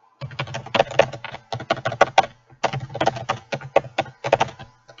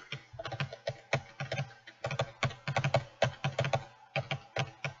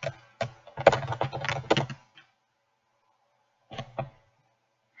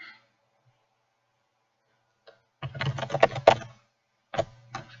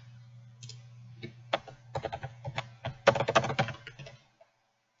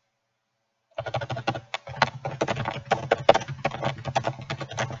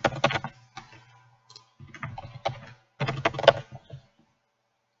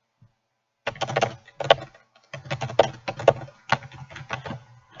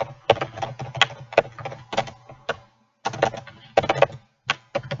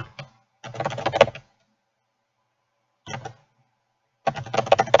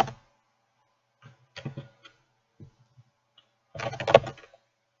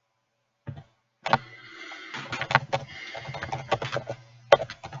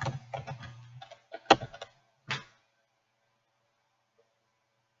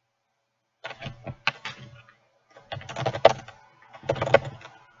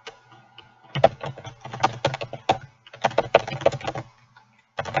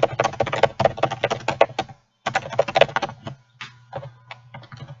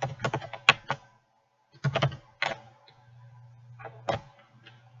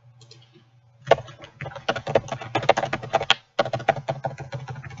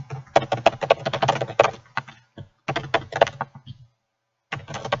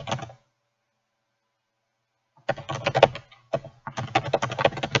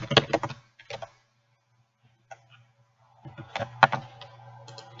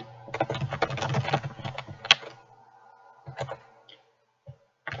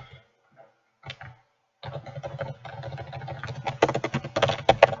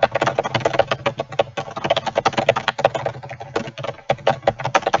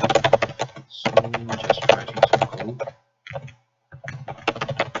 Just writing some code.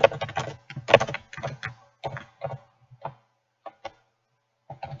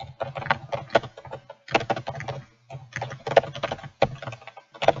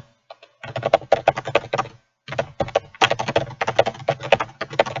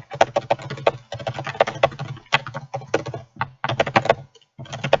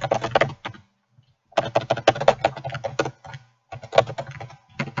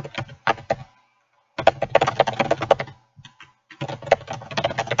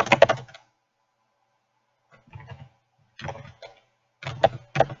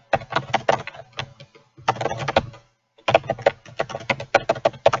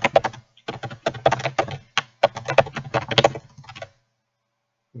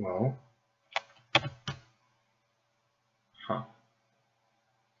 Well, huh.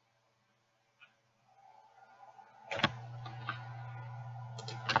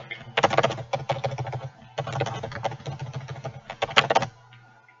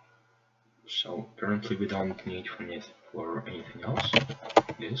 So currently we don't need for anything else.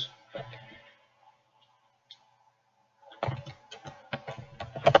 This.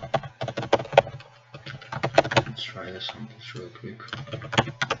 Let's try the samples real quick.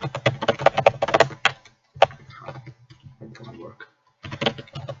 It won't work.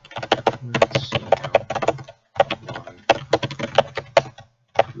 Let's see now. 1,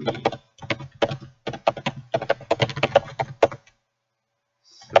 3,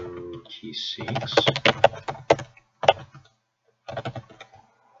 36.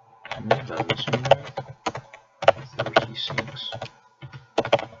 No, that wasn't right. 36.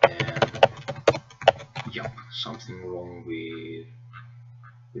 And yup, something wrong with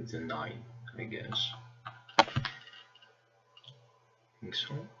the 9, I guess. Think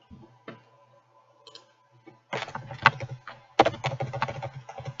so.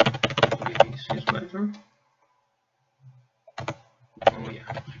 Maybe this is better. Oh yeah.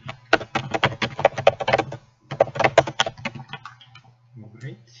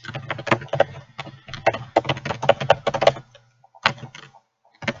 Alright.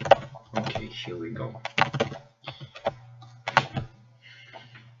 Okay, here we go.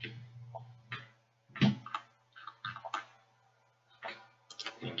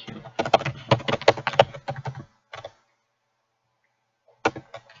 Thank you.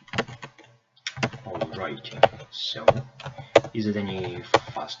 Alrighty, so is it any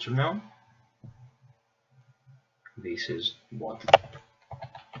faster now? This is what?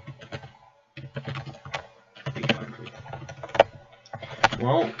 800.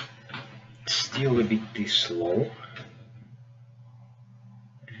 Well, still a bit too slow.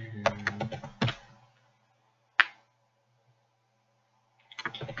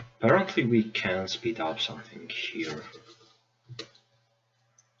 Apparently we can speed up something here.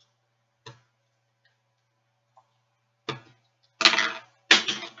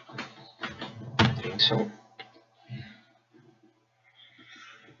 I think so.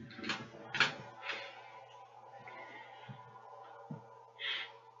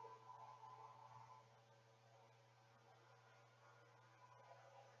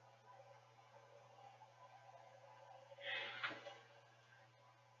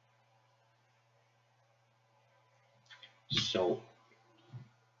 So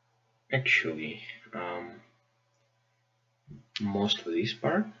actually, most of this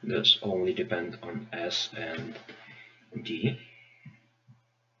part does only depend on S and D,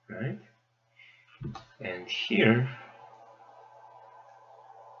 right? And here,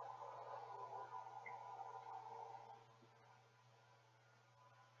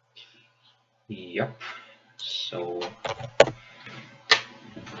 yep. So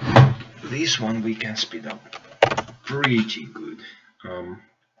this one we can speed up pretty good.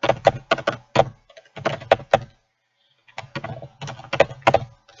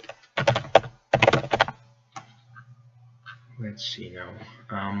 Let's see now.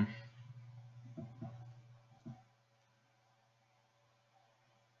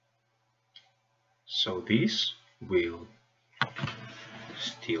 So this will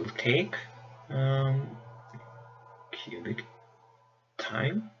still take cubic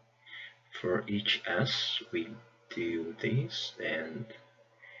time. For each S we do this and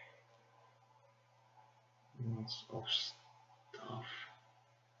lots of stuff.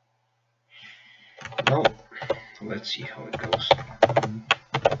 Well, let's see how it goes.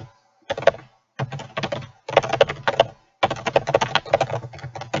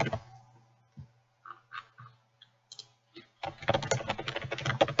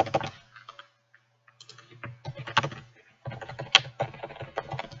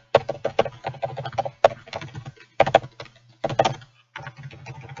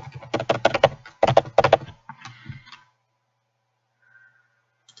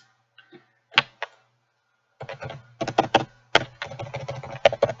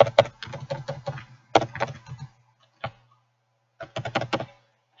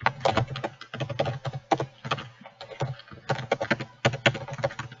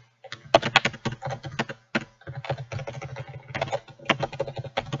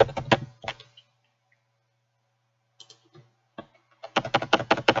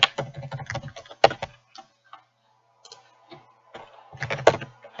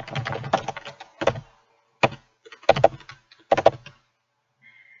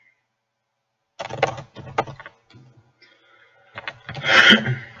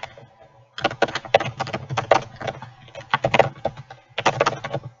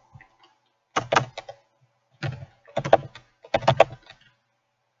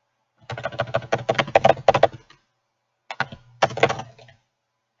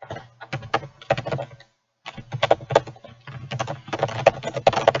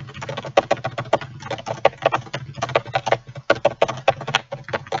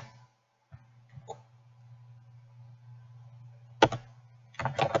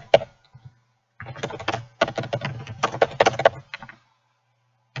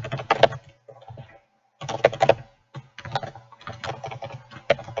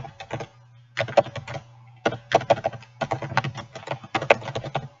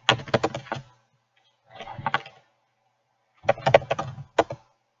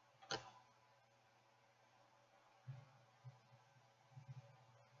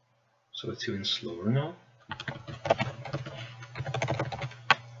 So it's even slower now.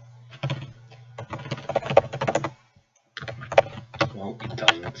 Well, it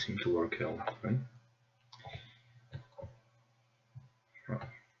doesn't seem to work out, right?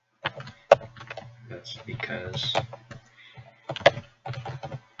 That's because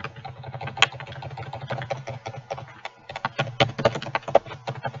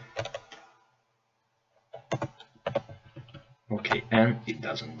okay, and it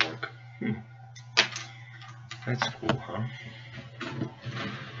doesn't work. That's cool, huh?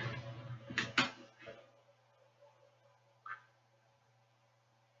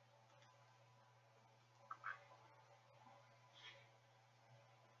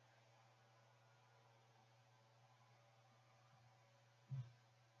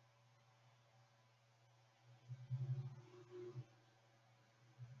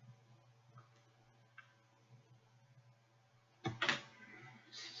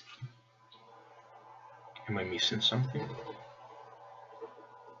 Am I missing something?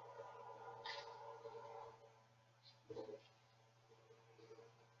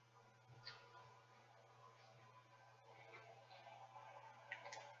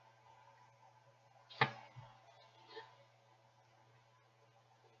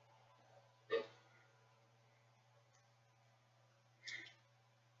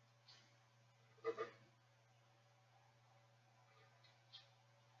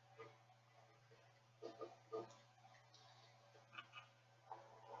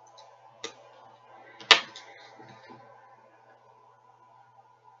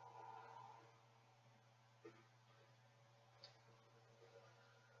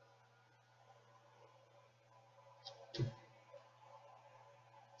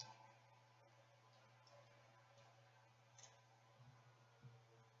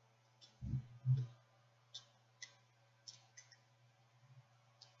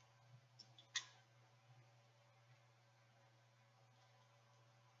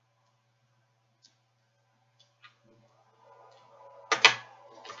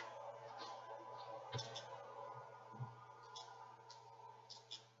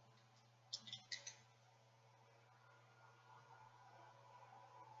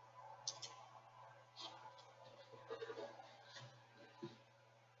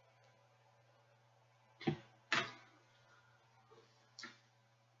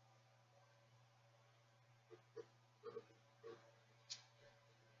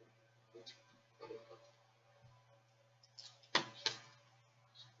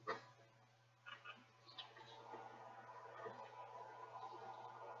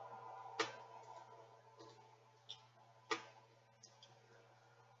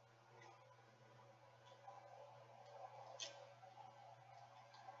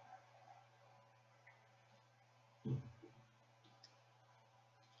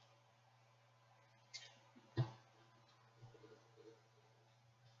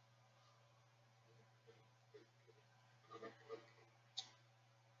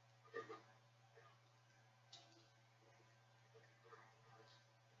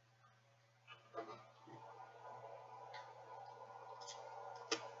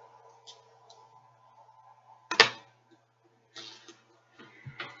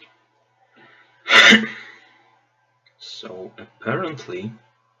 So apparently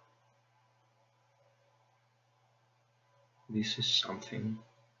this is something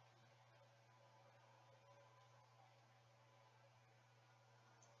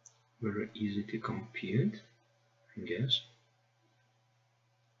very easy to compute, I guess.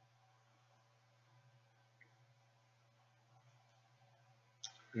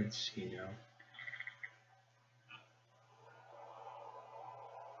 Let's see now.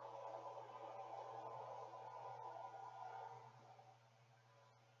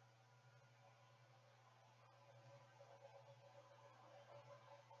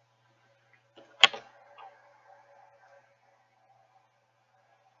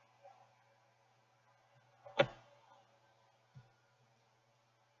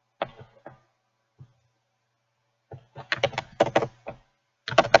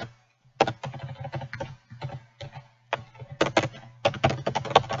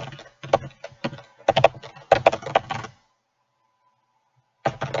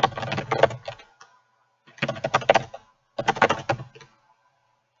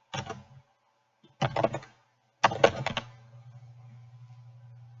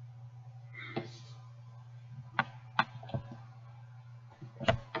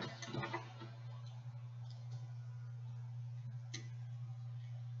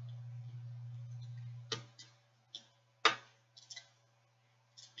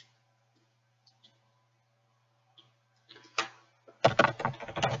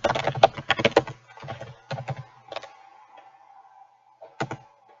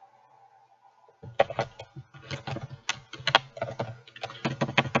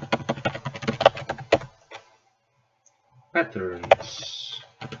 Patterns.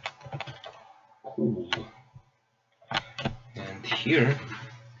 Cool. And here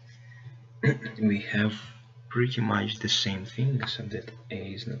we have pretty much the same thing, except that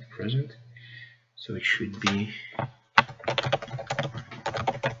A is not present. So it should be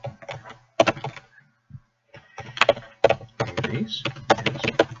this.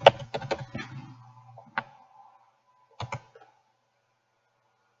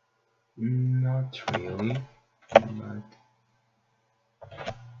 Not really, but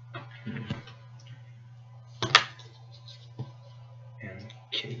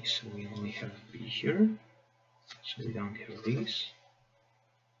okay, so we only have B here, so we don't have this,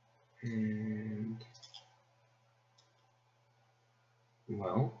 and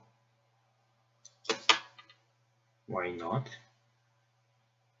well, why not?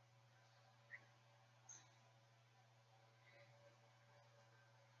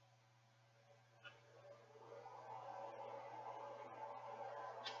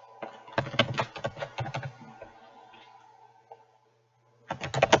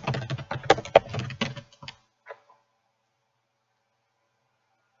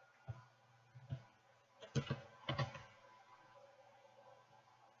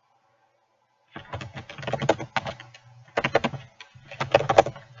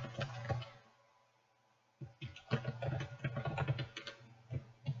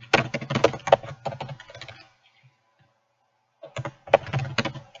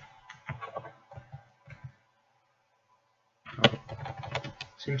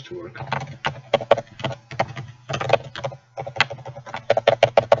 Seems to work.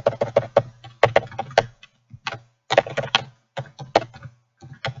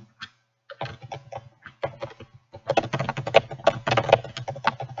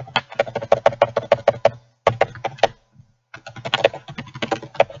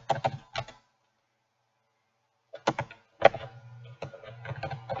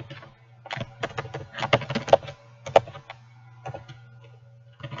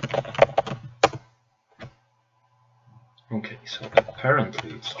 apparently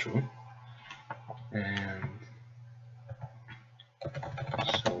it's true. And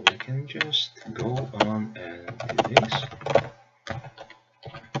so we can just go on and do this.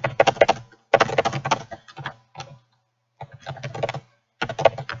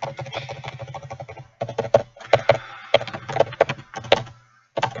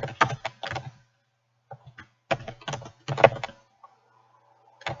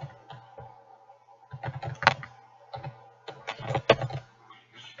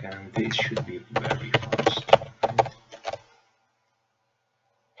 And this should be very fast.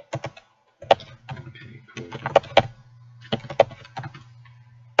 Okay, cool.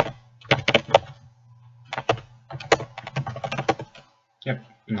 Yep,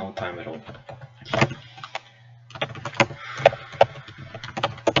 no time at all.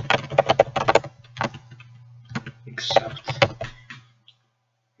 Except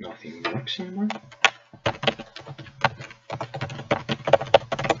nothing works anymore.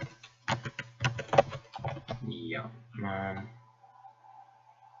 Yeah.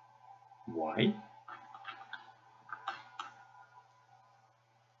 Why?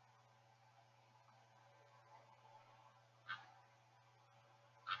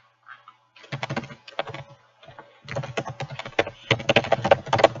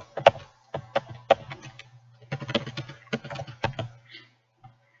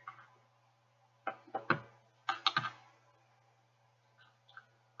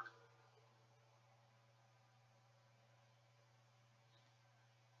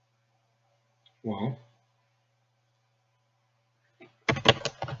 Well,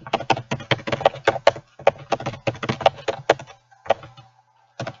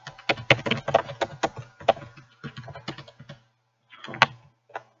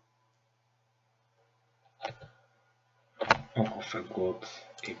 oh, I forgot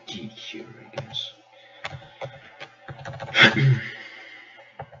a D here, I guess.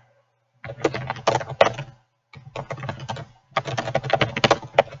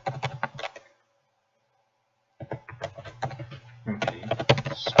 Okay,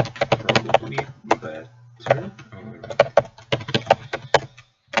 it's probably better.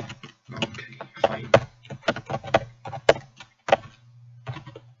 Okay, fine.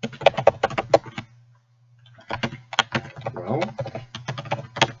 Well,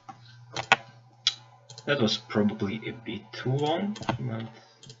 that was probably a bit too long, but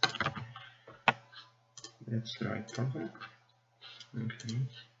that's the right problem. Okay.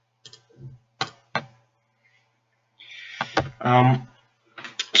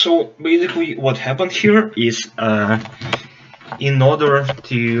 So basically what happened here is in order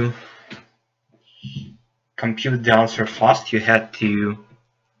to compute the answer fast, you had to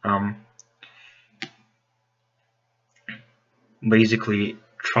basically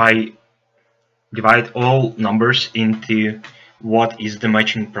divide all numbers into what is the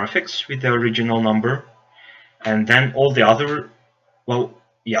matching prefix with the original number, and then all the other, well,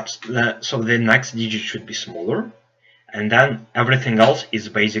 yes, so the next digit should be smaller, and then everything else is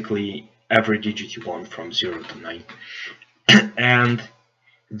basically every digit you want from 0 to 9. And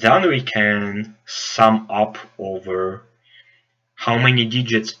then we can sum up over how many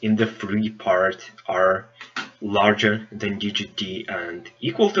digits in the free part are larger than digit D and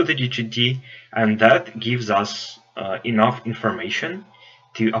equal to the digit D, and that gives us enough information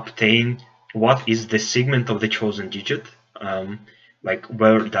to obtain what is the segment of the chosen digit, like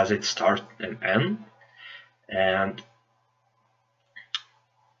where does it start and end. And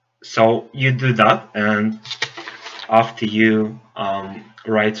so you do that, and after you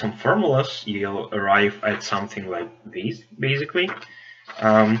write some formulas, you'll arrive at something like this, basically.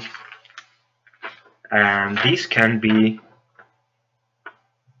 And this can be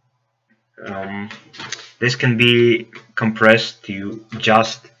compressed to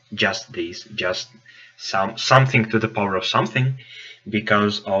just this, just something to the power of something,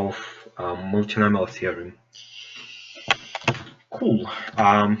 because of multinomial theorem. Cool.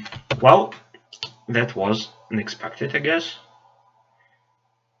 Well, that was unexpected, I guess.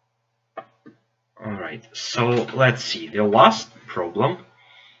 Alright, so let's see. The last problem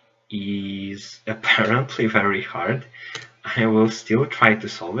is apparently very hard. I will still try to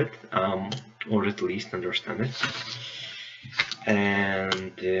solve it, or at least understand it.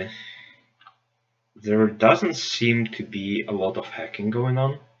 And there doesn't seem to be a lot of hacking going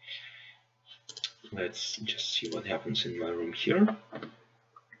on. Let's just see what happens in my room here.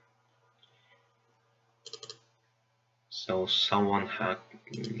 So someone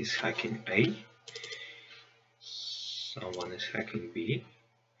is hacking A, someone is hacking B.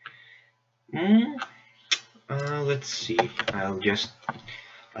 Let's see, I'll just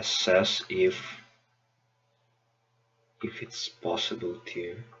assess if if it's possible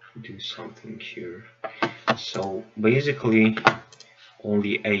to do something here. So basically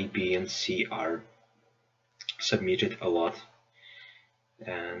only A, B and C are submitted a lot,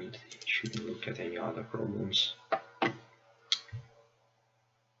 and it shouldn't look at any other problems.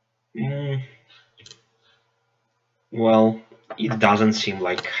 Well, it doesn't seem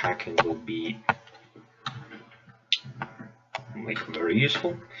like hacking will be like very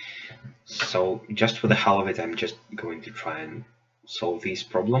useful. So just for the hell of it, I'm just going to try and solve this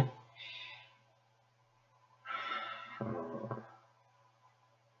problem.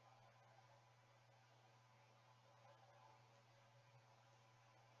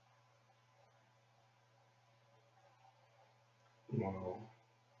 Well,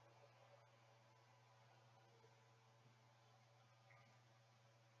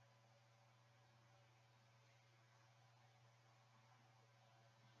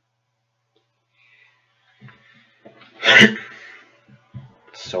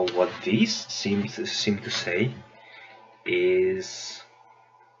 so what these seem to say is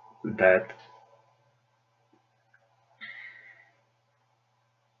that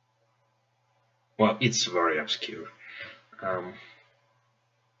well, it's very obscure.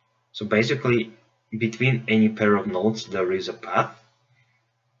 So basically, between any pair of nodes, there is a path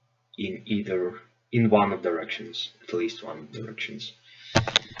in one of directions, at least one of directions.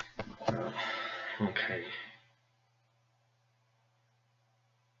 Okay.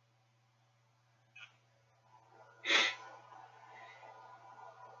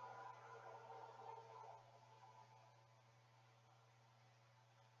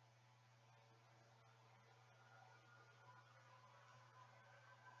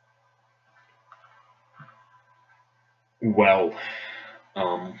 Well,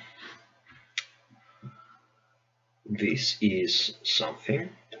 this is something.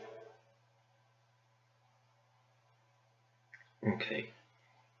 Okay.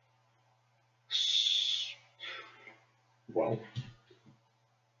 Well,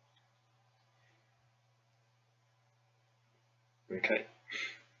 okay.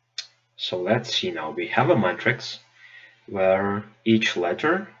 So let's see now. We have a matrix where each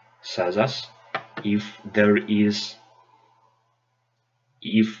letter says us if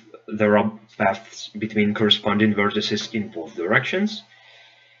there are paths between corresponding vertices in both directions.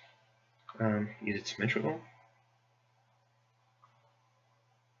 Is it symmetrical?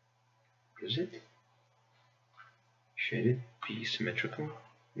 Is it? Should it be symmetrical?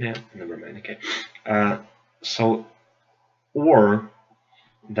 Yeah, never mind. Okay. So, or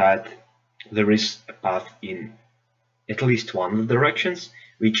that there is a path in at least one of the directions,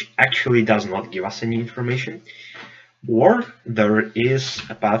 which actually does not give us any information, or there is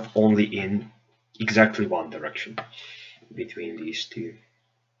a path only in exactly one direction between these two.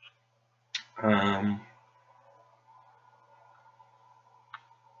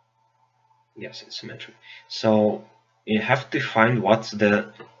 Yes, it's symmetric. So you have to find what's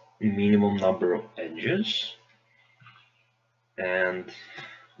the minimum number of edges. And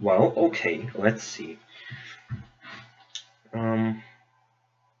well, okay, let's see.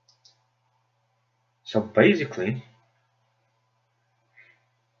 So basically,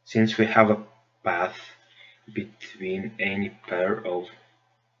 since we have a path between any pair of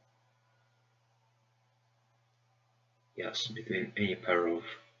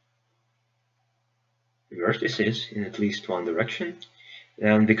vertices in at least one direction,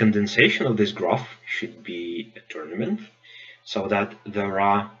 then the condensation of this graph should be a tournament, so that there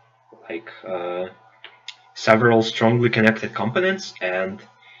are like several strongly connected components, and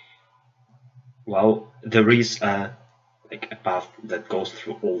well, there is a path that goes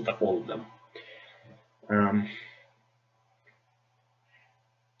through all of them.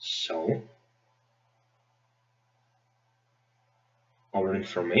 So our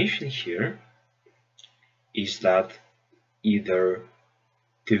information here is that either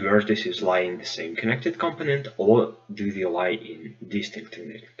the vertices lie in the same connected component, or do they lie in distinct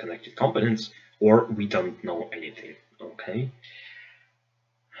connected components, or we don't know anything. Okay,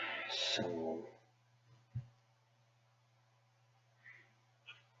 so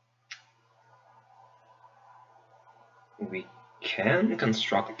we can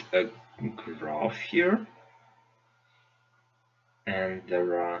construct a graph here, and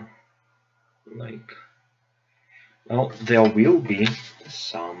there are well, there will be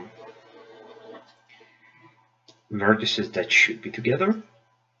some vertices that should be together.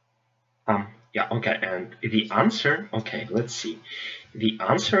 Yeah, okay, and the answer, okay, let's see. The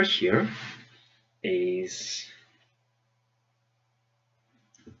answer here is,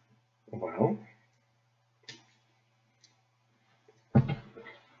 well,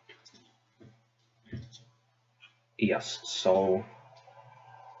 Yes, so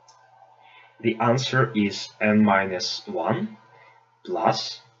the answer is n minus 1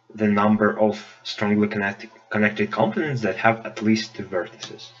 plus the number of strongly connected components that have at least 2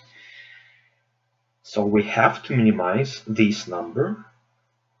 vertices. So we have to minimize this number.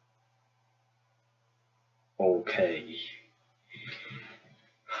 Okay.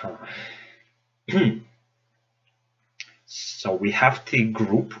 So we have to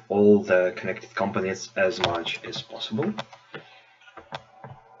group all the connected components as much as possible.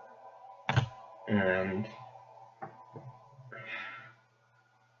 And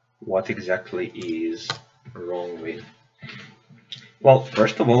what exactly is wrong with? Well,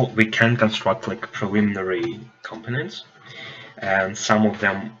 first of all, we can construct like preliminary components, and some of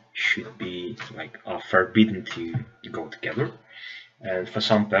them should be like forbidden to go together. And for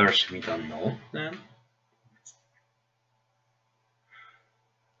some pairs, we don't know that.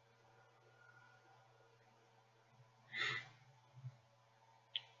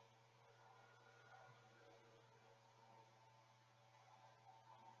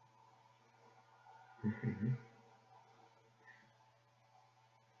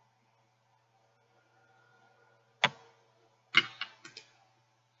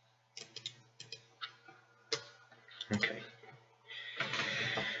 Okay.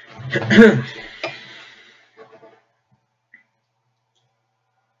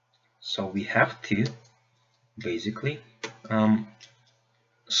 So we have to basically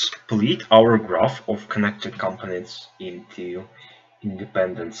split our graph of connected components into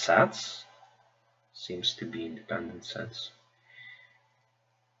independent sets. Seems to be independent sets,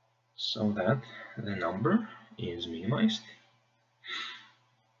 so that the number is minimized.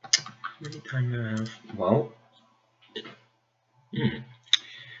 How many times do I have? Well,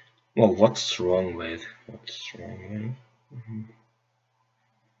 well, what's wrong with?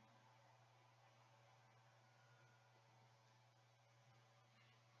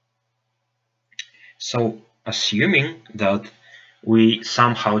 So, assuming that we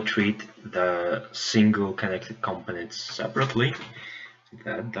somehow treat the single connected components separately,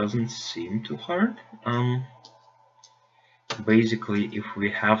 that doesn't seem too hard. Basically, if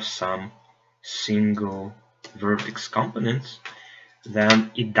we have some single vertex components, then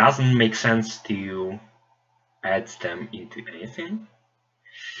it doesn't make sense to add them into anything.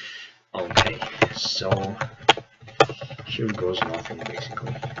 Okay, so here goes nothing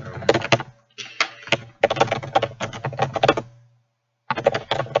basically.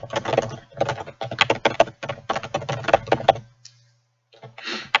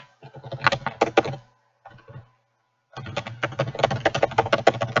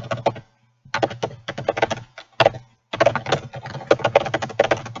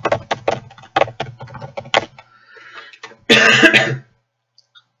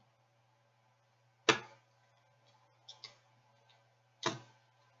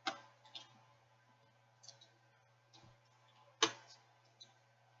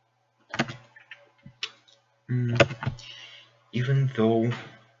 Even though,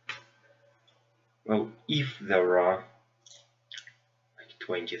 well, if there are like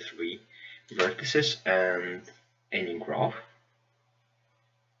 23 vertices and any graph,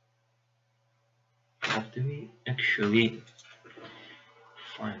 how do we actually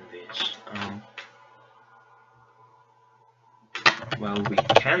find this? Well, we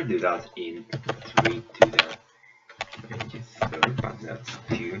can do that in 3 to the 23rd, but that's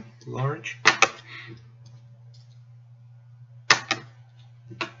too large.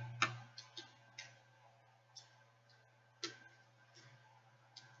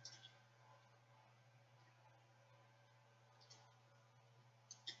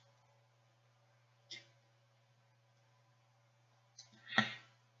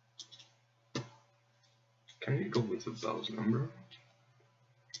 Can we go with a Bell's number?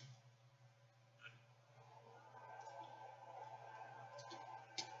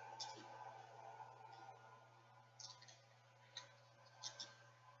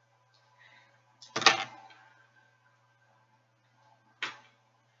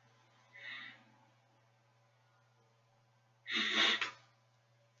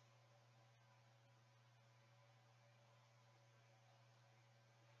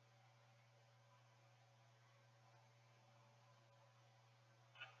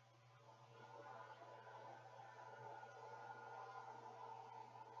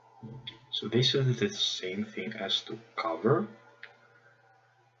 So basically the same thing as to cover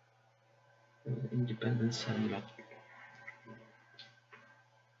independence and not,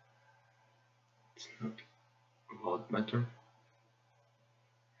 it's not a lot better.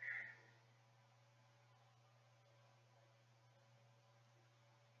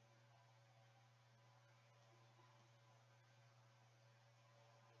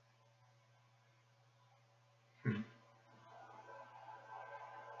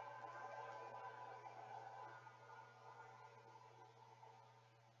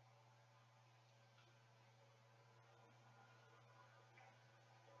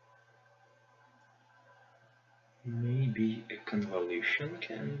 Maybe a convolution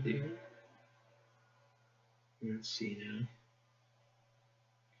can do. Let's see now.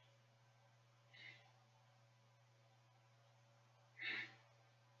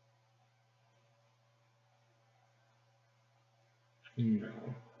 No,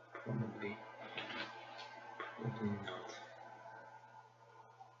 probably not.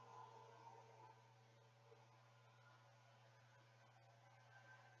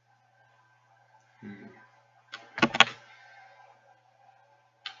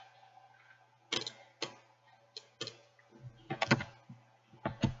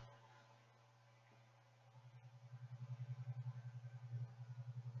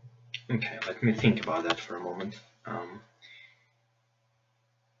 Okay, let me think about that for a moment.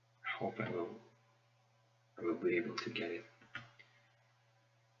 Hope I will be able to get it.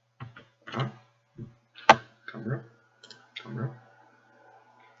 Huh? Camera? Camera?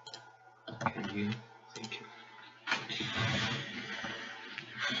 Can you? Thank you.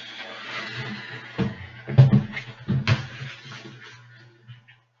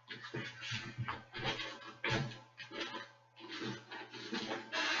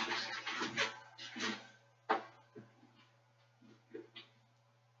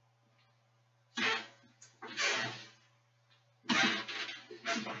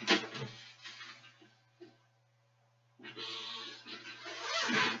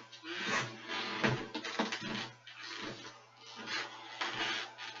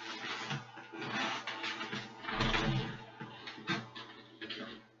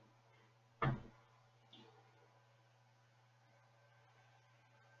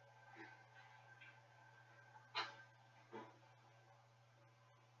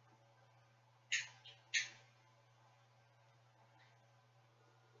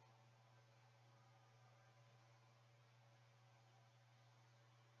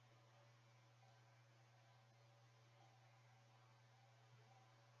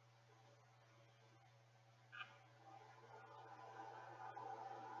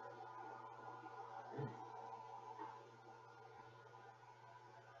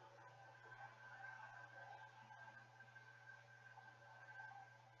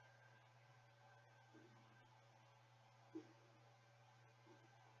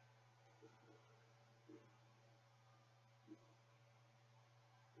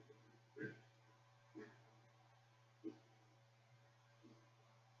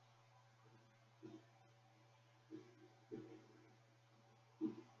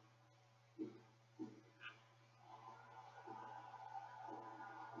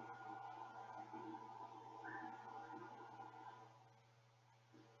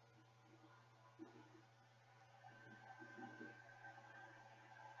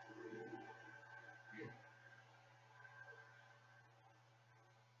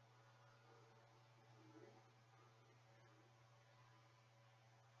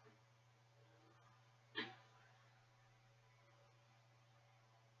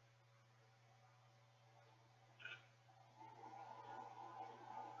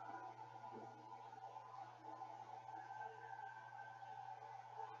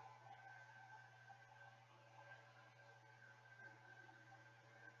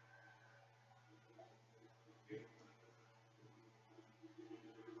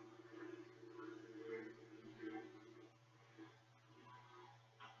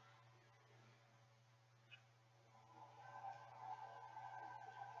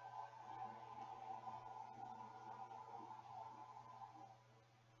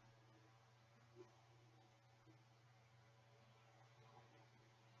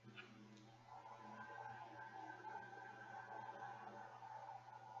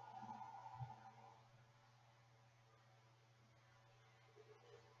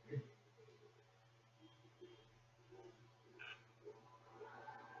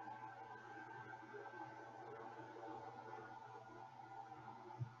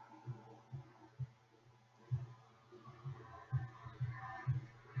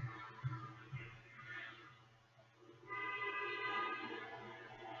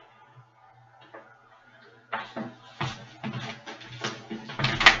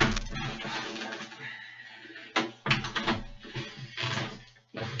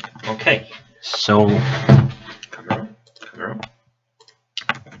 Okay, so camera.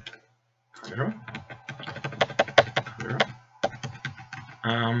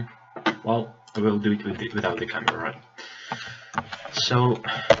 Well, we'll do it without the camera, right? So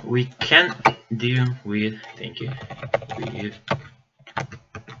we can do with, thank you, with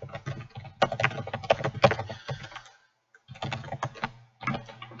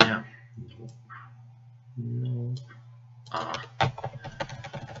no.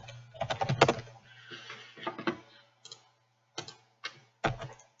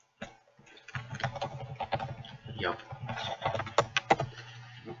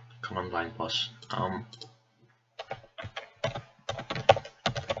 find pos.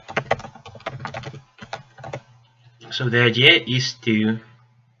 So the idea is to,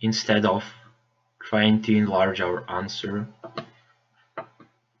 instead of trying to enlarge our answer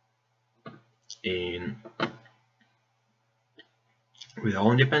with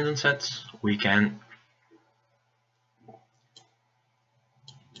all independent sets, we can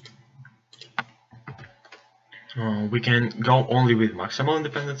go only with maximal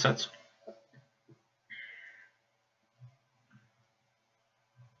independent sets.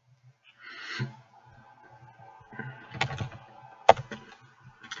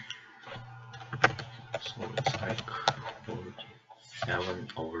 So it's like 47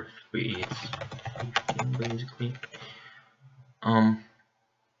 over 3, it's 15 basically.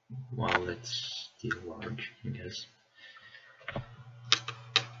 Well, that's still large, I guess.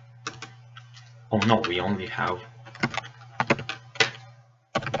 Oh no, we only have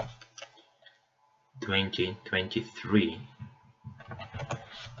 23.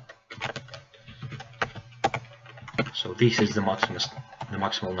 So this is the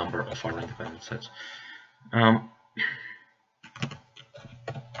maximal number of our independent sets.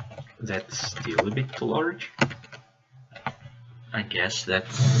 That's still a bit too large. I guess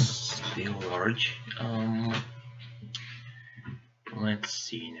that's still large. Let's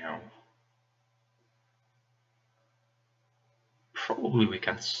see now. Probably we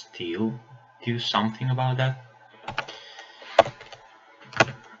can still do something about that.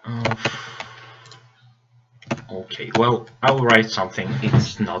 Okay, well, I'll write something.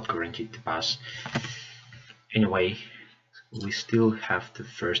 It's not guaranteed to pass. Anyway, we still have to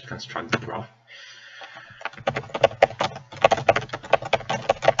first construct the graph.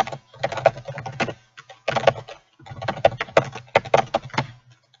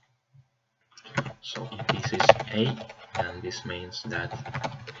 So this is A, and this means that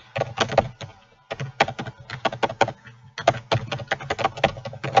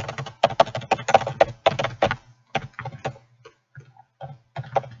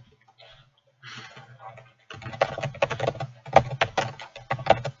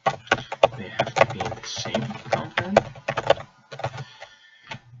they have to be in the same compound.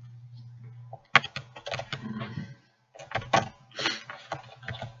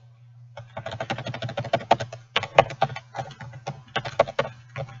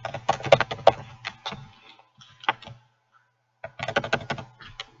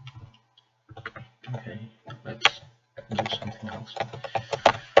 Okay, let's do something else.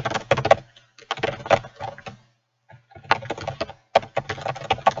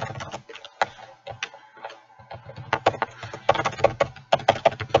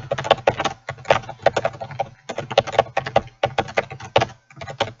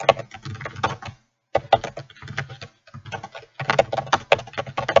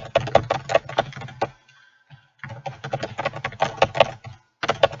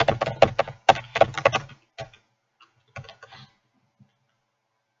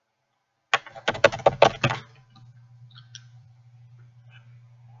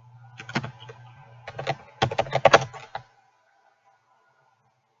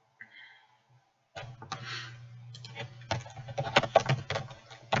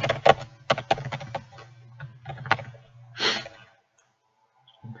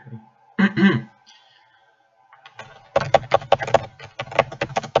 Okay.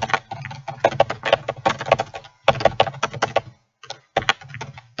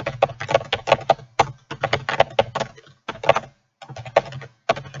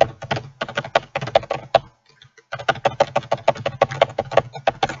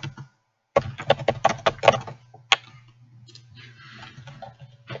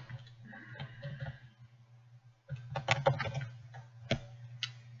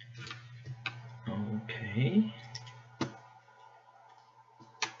 Okay.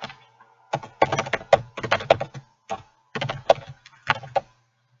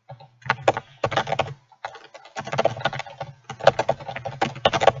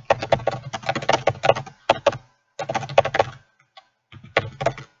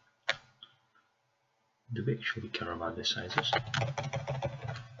 Do we actually care about the sizes?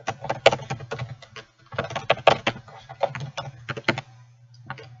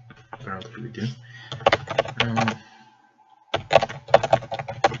 Apparently we do.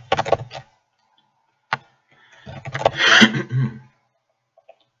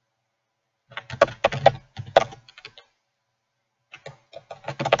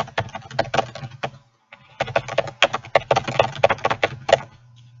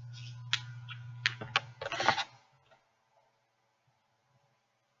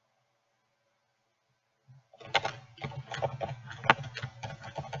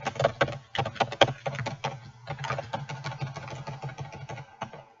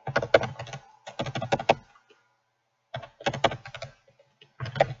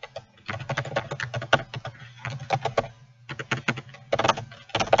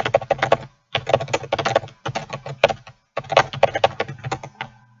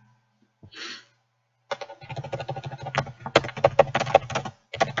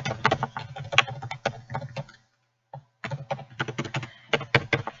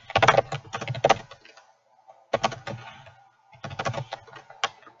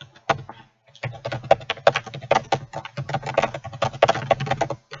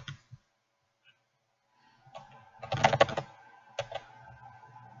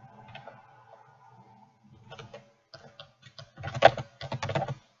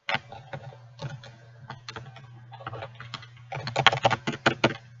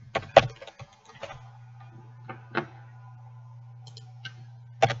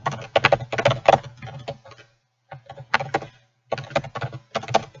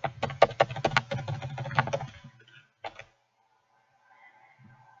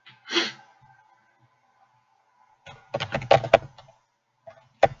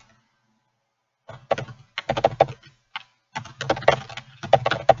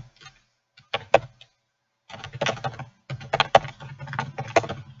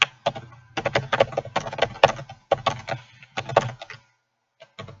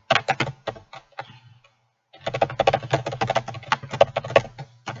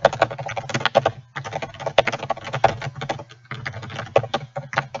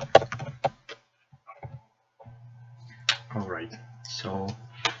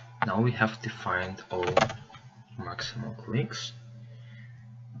 have defined all maximal clicks,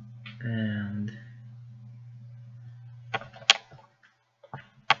 and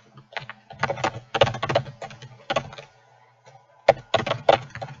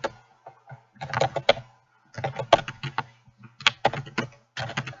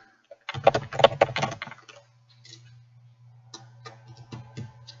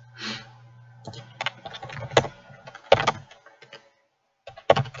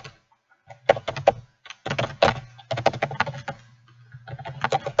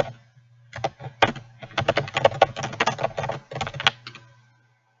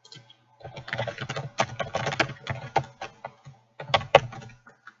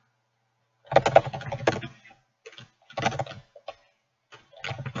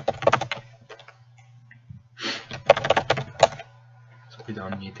we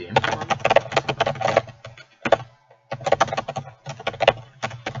don't need the empty one.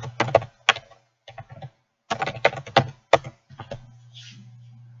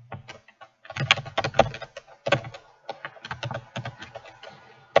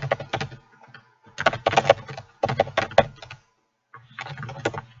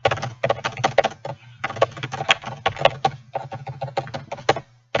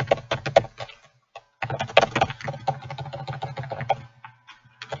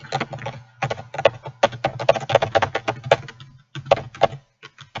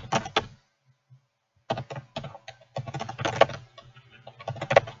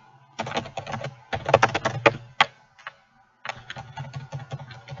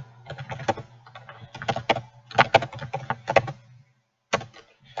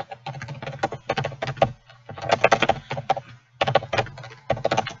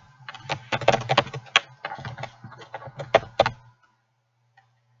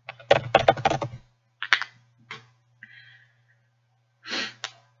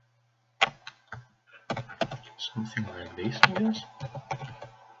 Something like this, I guess.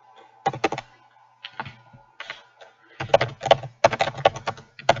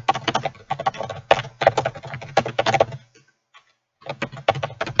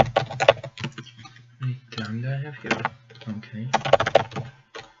 What time do I have here? Okay.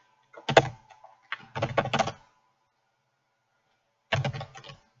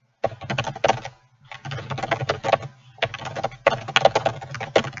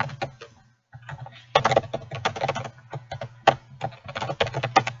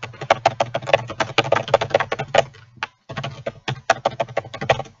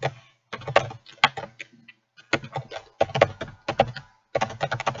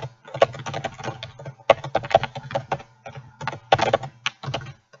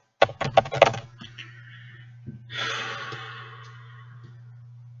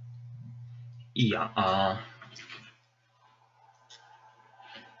 Yeah,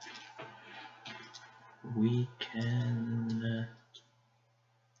 we can...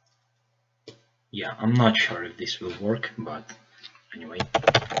 yeah, I'm not sure if this will work, but anyway.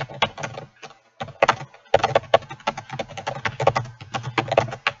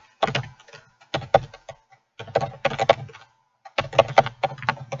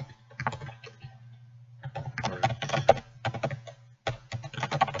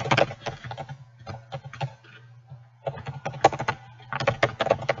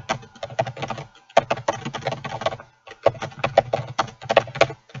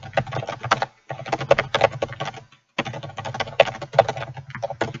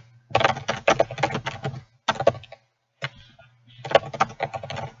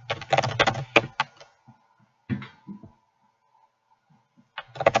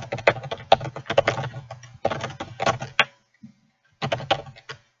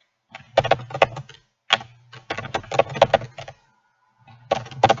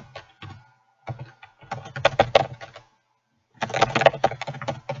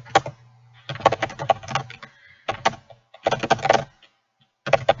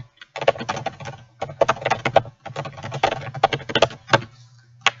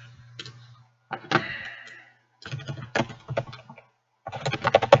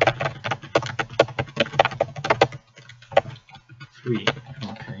 Three,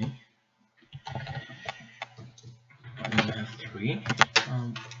 okay. We have three.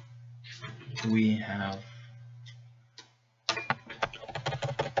 We have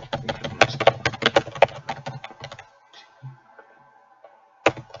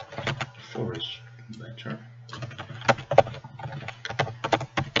four is better.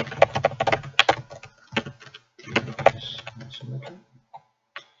 Two is also better.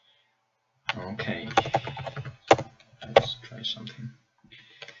 Okay, let's try something.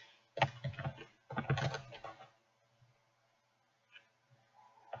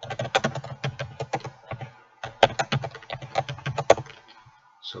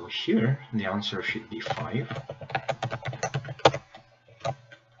 So here the answer should be 5.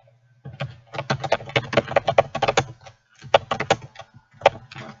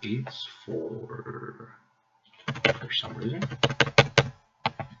 But it's 4 for some reason.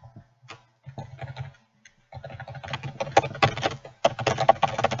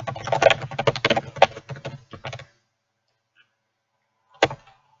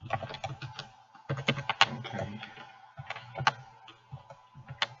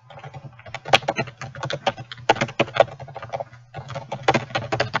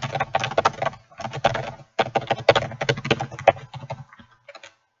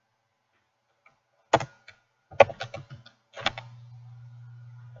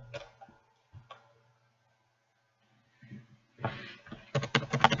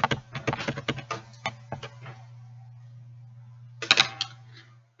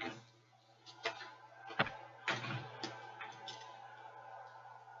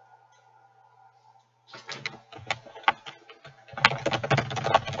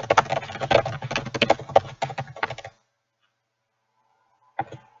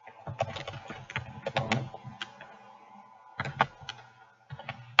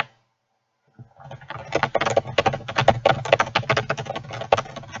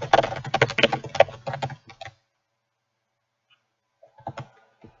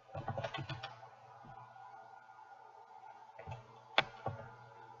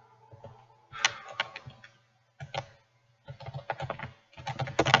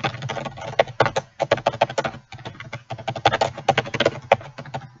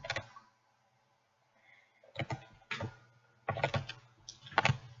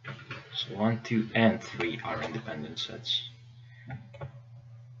 So 1, 2, and 3 are independent sets.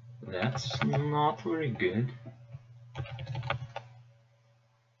 That's not very good.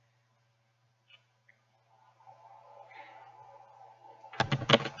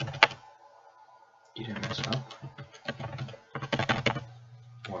 Did I mess up?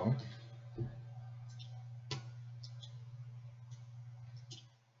 Well,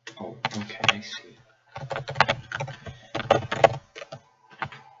 oh, okay, I see.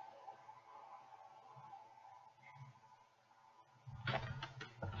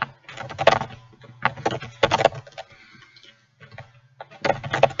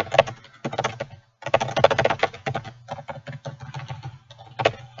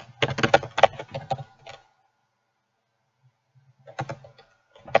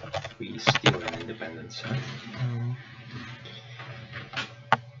 We still an independent set.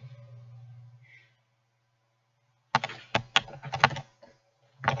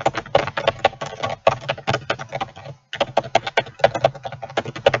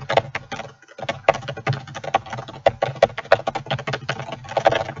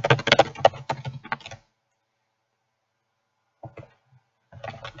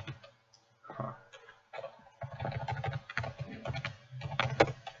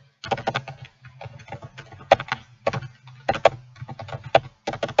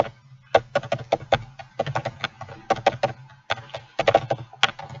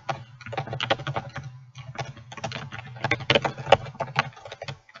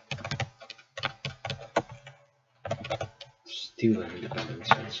 Still an independent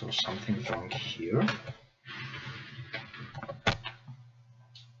set, so something's wrong here.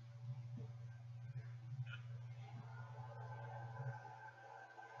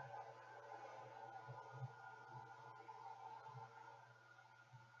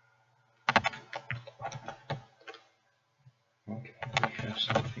 Okay, we have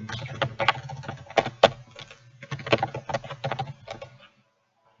something strange.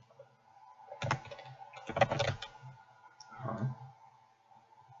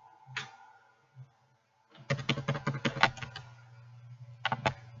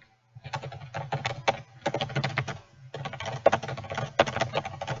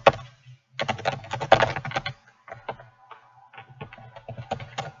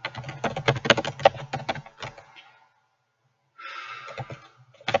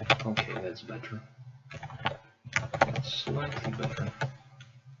 Okay, that's better. That's slightly better.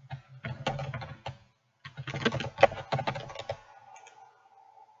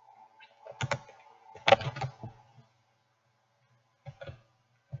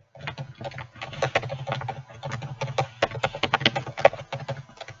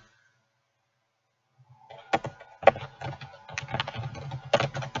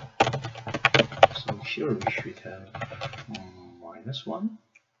 So here we should have -1.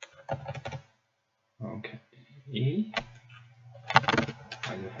 Okay, E.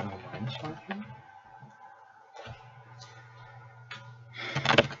 I do have a -1 here.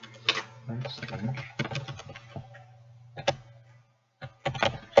 That's strange.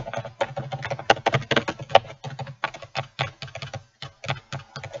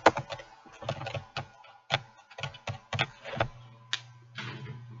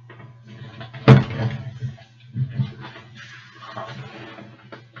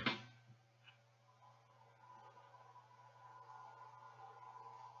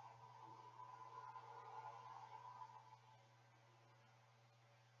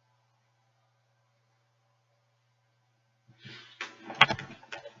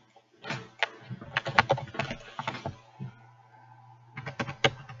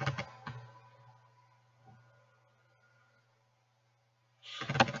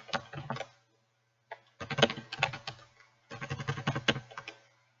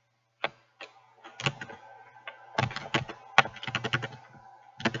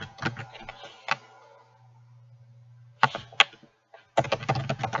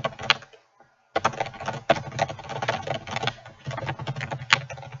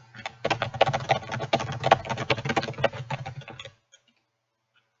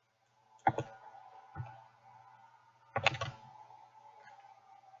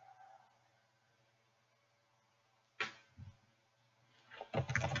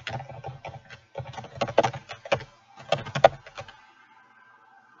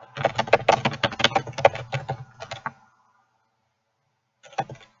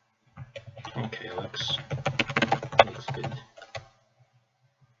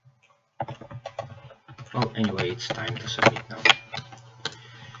 Well, anyway, it's time to submit now.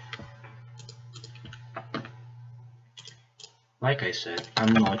 Like I said,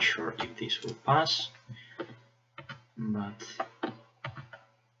 I'm not sure if this will pass, but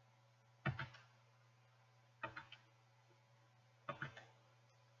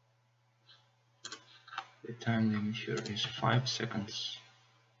the time limit here is 5 seconds.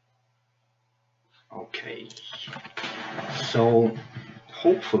 Okay, so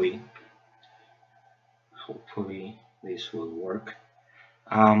hopefully this will work.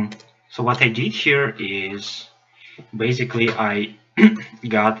 So what I did here is basically I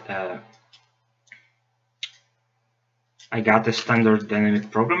got a standard dynamic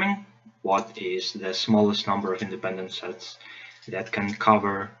programming. What is the smallest number of independent sets that can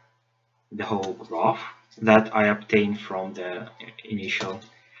cover the whole graph that I obtained from the initial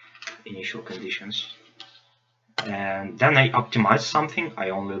conditions. And then I optimize something. I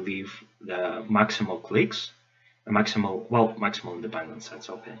only leave the maximal clicks, the maximal independent sets,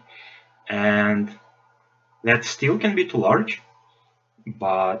 okay. And that still can be too large,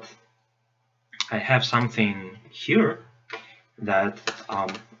 but I have something here that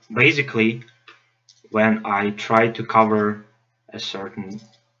basically when I try to cover a certain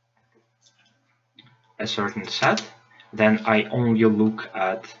set, then I only look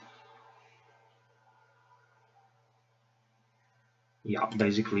at, yeah,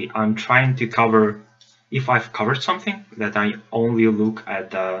 basically I'm trying to cover, if I've covered something, that I only look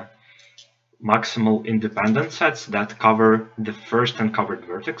at the maximal independent sets that cover the first uncovered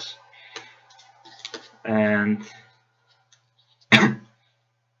vertex. And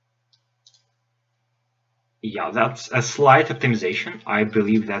yeah, that's a slight optimization. I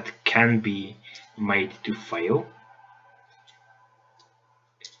believe that can be made to fail.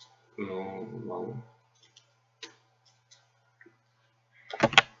 Well,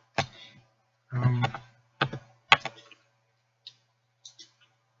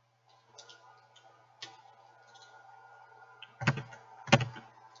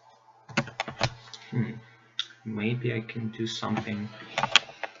 maybe I can do something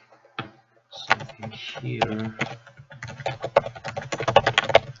here.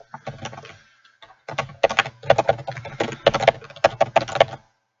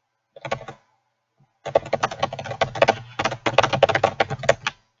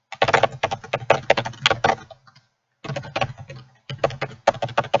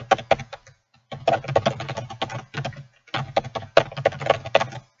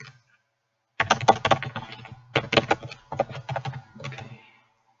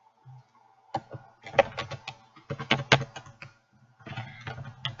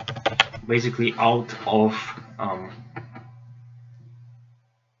 Basically out of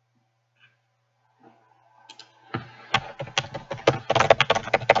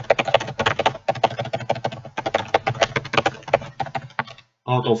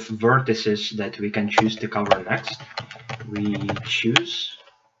vertices that we can choose to cover next, we choose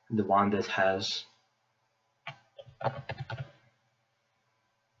the one that has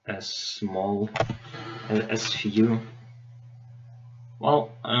as few.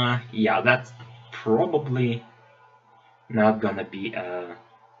 Well, yeah, that's probably not gonna be a,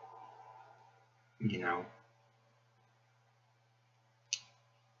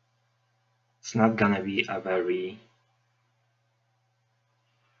 it's not gonna be a very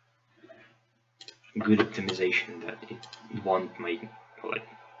good optimization. That it won't make like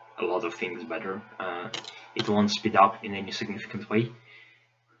a lot of things better. It won't speed up in any significant way,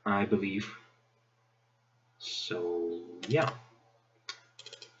 I believe. So yeah.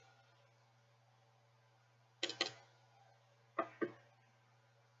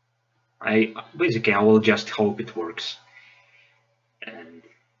 I will just hope it works. And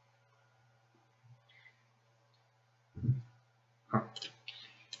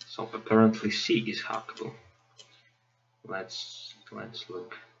so apparently C is hackable. Let's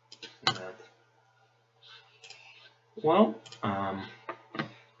look at that. Well,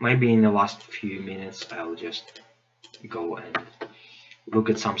 maybe in the last few minutes I'll just go and look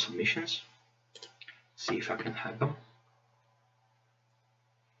at some submissions, see if I can hack them.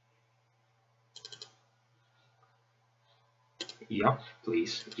 Yeah,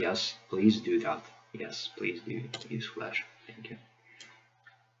 please. Yes, please do that. Yes, please do use Flash. Thank you.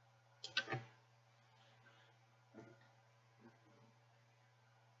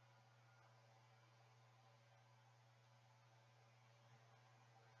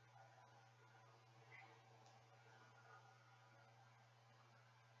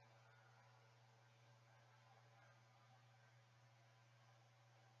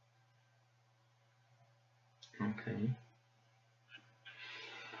 Okay.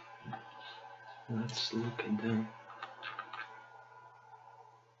 Let's look at the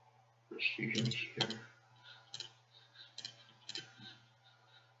precision here.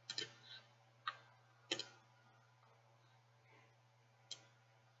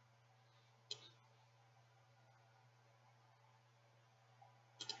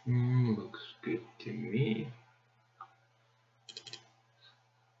 Looks good to me.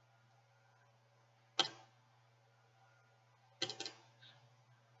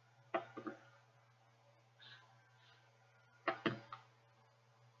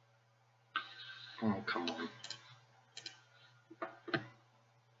 Oh, come on.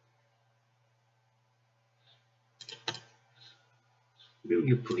 Will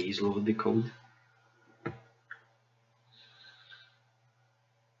you please load the code?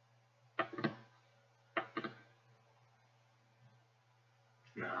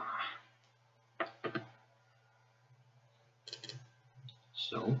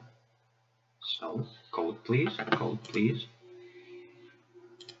 So, code please, code please.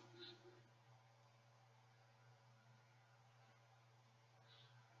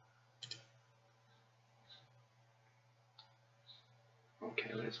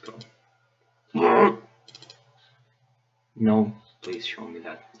 Okay, let's go. No, please show me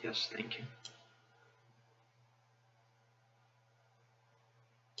that. Yes, thank you.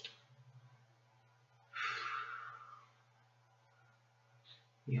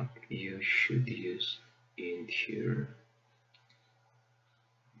 Yep, you should use int here.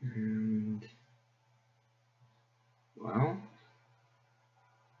 And well,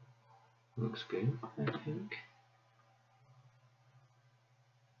 looks good, I think.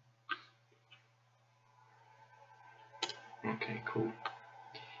 Okay, cool.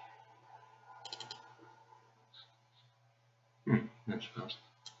 That's fast.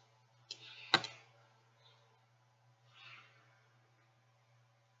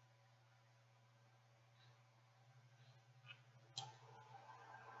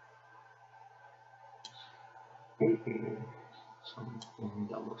 Ooh, some long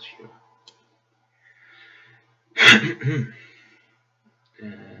doubles here.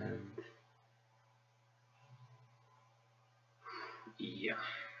 And yeah,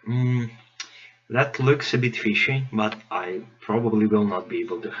 that looks a bit fishy, but I probably will not be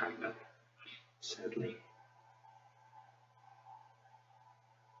able to hack that, sadly.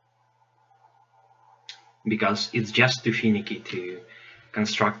 Because it's just too finicky to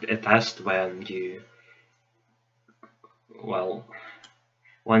construct a test when you, well,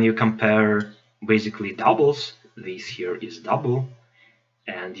 when you compare basically doubles. This here is double,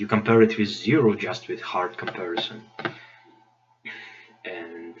 and you compare it with 0 just with hard comparison.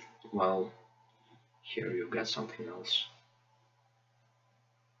 And well, here you've got something else.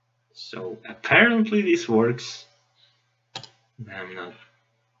 So apparently this works. I'm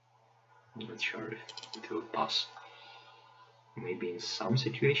not sure if it will pass. Maybe in some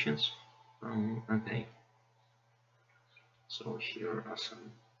situations. Okay. So here are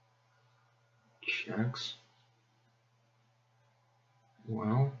some checks.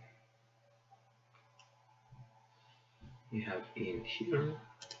 Well, you have in here.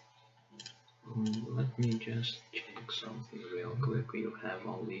 Let me just check something real quick. You have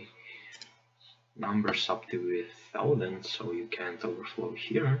all the numbers up to 1000, so you can't overflow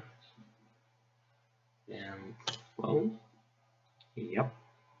here. And well, yep.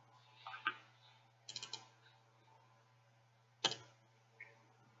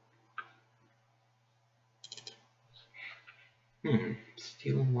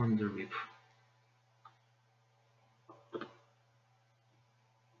 Still wonder if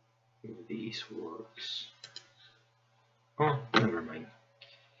this works. Oh, never mind.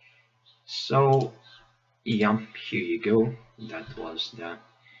 So yeah, here you go. That was the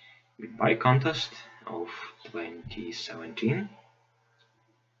Goodbye contest of 2017.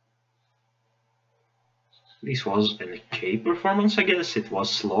 This was an okay performance, I guess. It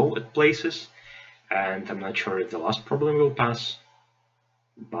was slow at places, and I'm not sure if the last problem will pass,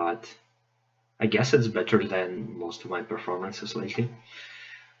 but I guess it's better than most of my performances lately.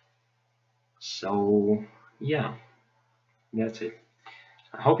 So yeah, that's it.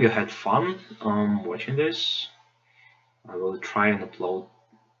 I hope you had fun watching this. I will try and upload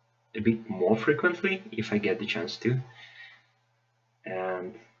a bit more frequently if I get the chance to.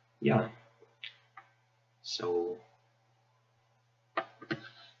 And yeah, so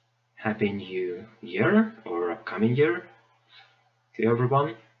Happy New Year or upcoming year to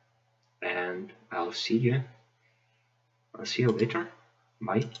everyone, and I'll see you later.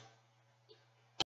 Bye.